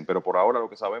ingresen. Pero por ahora lo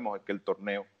que sabemos es que el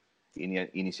torneo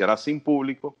iniciará sin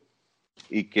público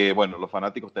y que, bueno, los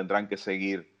fanáticos tendrán que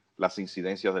seguir las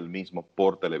incidencias del mismo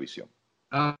por televisión.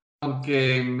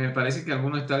 Aunque me parece que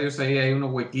algunos estadios ahí hay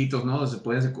unos huequitos, ¿no? Donde se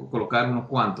pueden colocar unos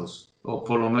cuantos, o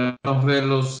por lo menos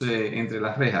verlos entre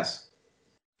las rejas.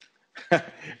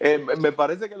 Me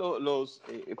parece que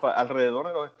alrededor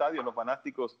de los estadios los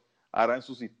fanáticos harán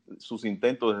sus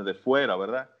intentos desde fuera,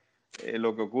 ¿verdad?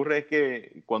 Lo que ocurre es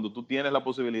que cuando tú tienes la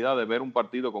posibilidad de ver un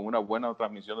partido con una buena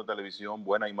transmisión de televisión,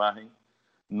 buena imagen,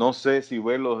 no sé si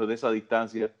verlo desde esa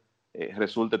distancia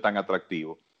resulte tan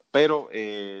atractivo. Pero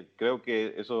creo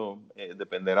que eso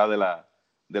dependerá de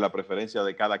la preferencia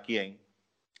de cada quien.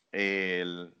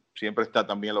 Siempre está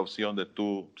también la opción de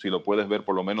tú, si lo puedes ver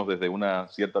por lo menos desde una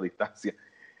cierta distancia,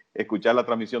 escuchar la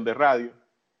transmisión de radio.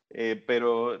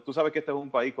 Pero tú sabes que este es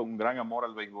un país con un gran amor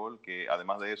al béisbol, que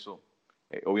además de eso,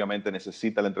 obviamente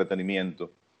necesita el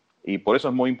entretenimiento. Y por eso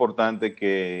es muy importante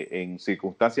que en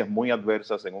circunstancias muy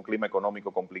adversas, en un clima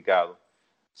económico complicado,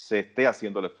 se esté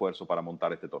haciendo el esfuerzo para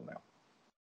montar este torneo.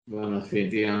 Bueno,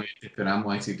 definitivamente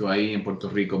esperamos éxito ahí en Puerto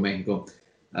Rico, México,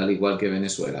 al igual que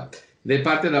Venezuela. De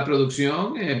parte de la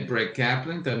producción, Brett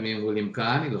Kaplan, también William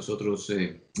Kahn y los otros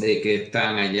que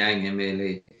están allá en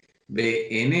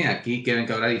MLBN, aquí Kevin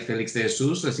Cabral y Félix de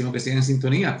Jesús, decimos que sigan en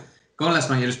sintonía con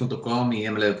lasmayores.com y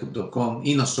mlb.com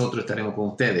y nosotros estaremos con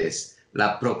ustedes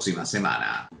la próxima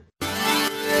semana.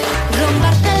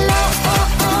 Rompártelo,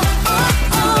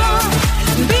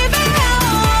 vive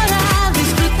ahora,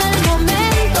 disfruta el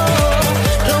momento.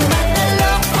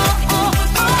 Rompártelo,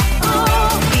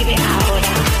 vive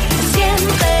ahora,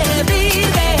 siente,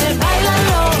 vive,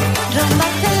 bailalo.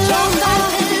 Rompártelo,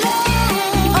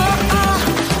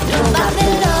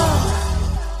 rompártelo.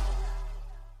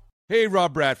 Hey,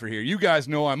 Rob Bradford here. You guys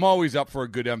know I'm always up for a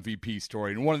good MVP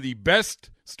story, and one of the best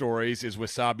stories is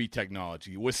Wasabi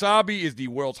Technology. Wasabi is the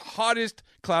world's hottest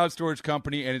cloud storage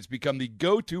company, and it's become the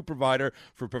go-to provider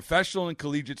for professional and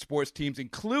collegiate sports teams,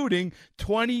 including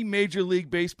 20 Major League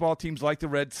Baseball teams like the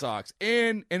Red Sox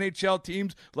and NHL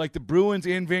teams like the Bruins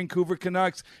and Vancouver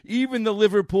Canucks. Even the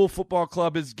Liverpool Football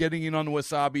Club is getting in on the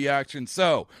Wasabi action.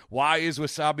 So, why is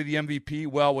Wasabi the MVP?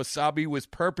 Well, Wasabi was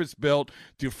purpose-built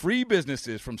to free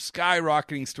businesses from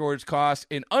skyrocketing storage costs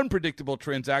and unpredictable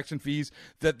transaction fees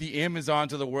that the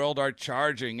Amazons of the world are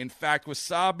charging. In fact,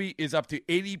 Wasabi is up to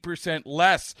 80%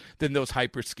 less than those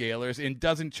hyperscalers and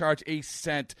doesn't charge a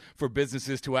cent for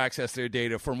businesses to access their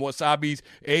data. From Wasabi's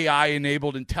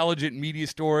AI-enabled intelligent media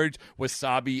storage,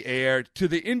 Wasabi Air, to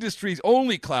the industry's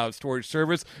only cloud storage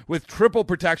service with triple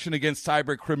protection against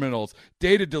cyber criminals,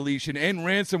 data deletion, and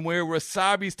ransomware,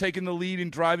 Wasabi's taken the lead in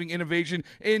driving innovation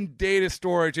in data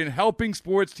storage and helping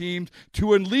sports teams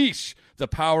to unleash the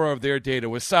power of their data.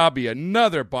 Wasabi,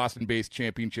 another Boston-based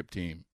championship team.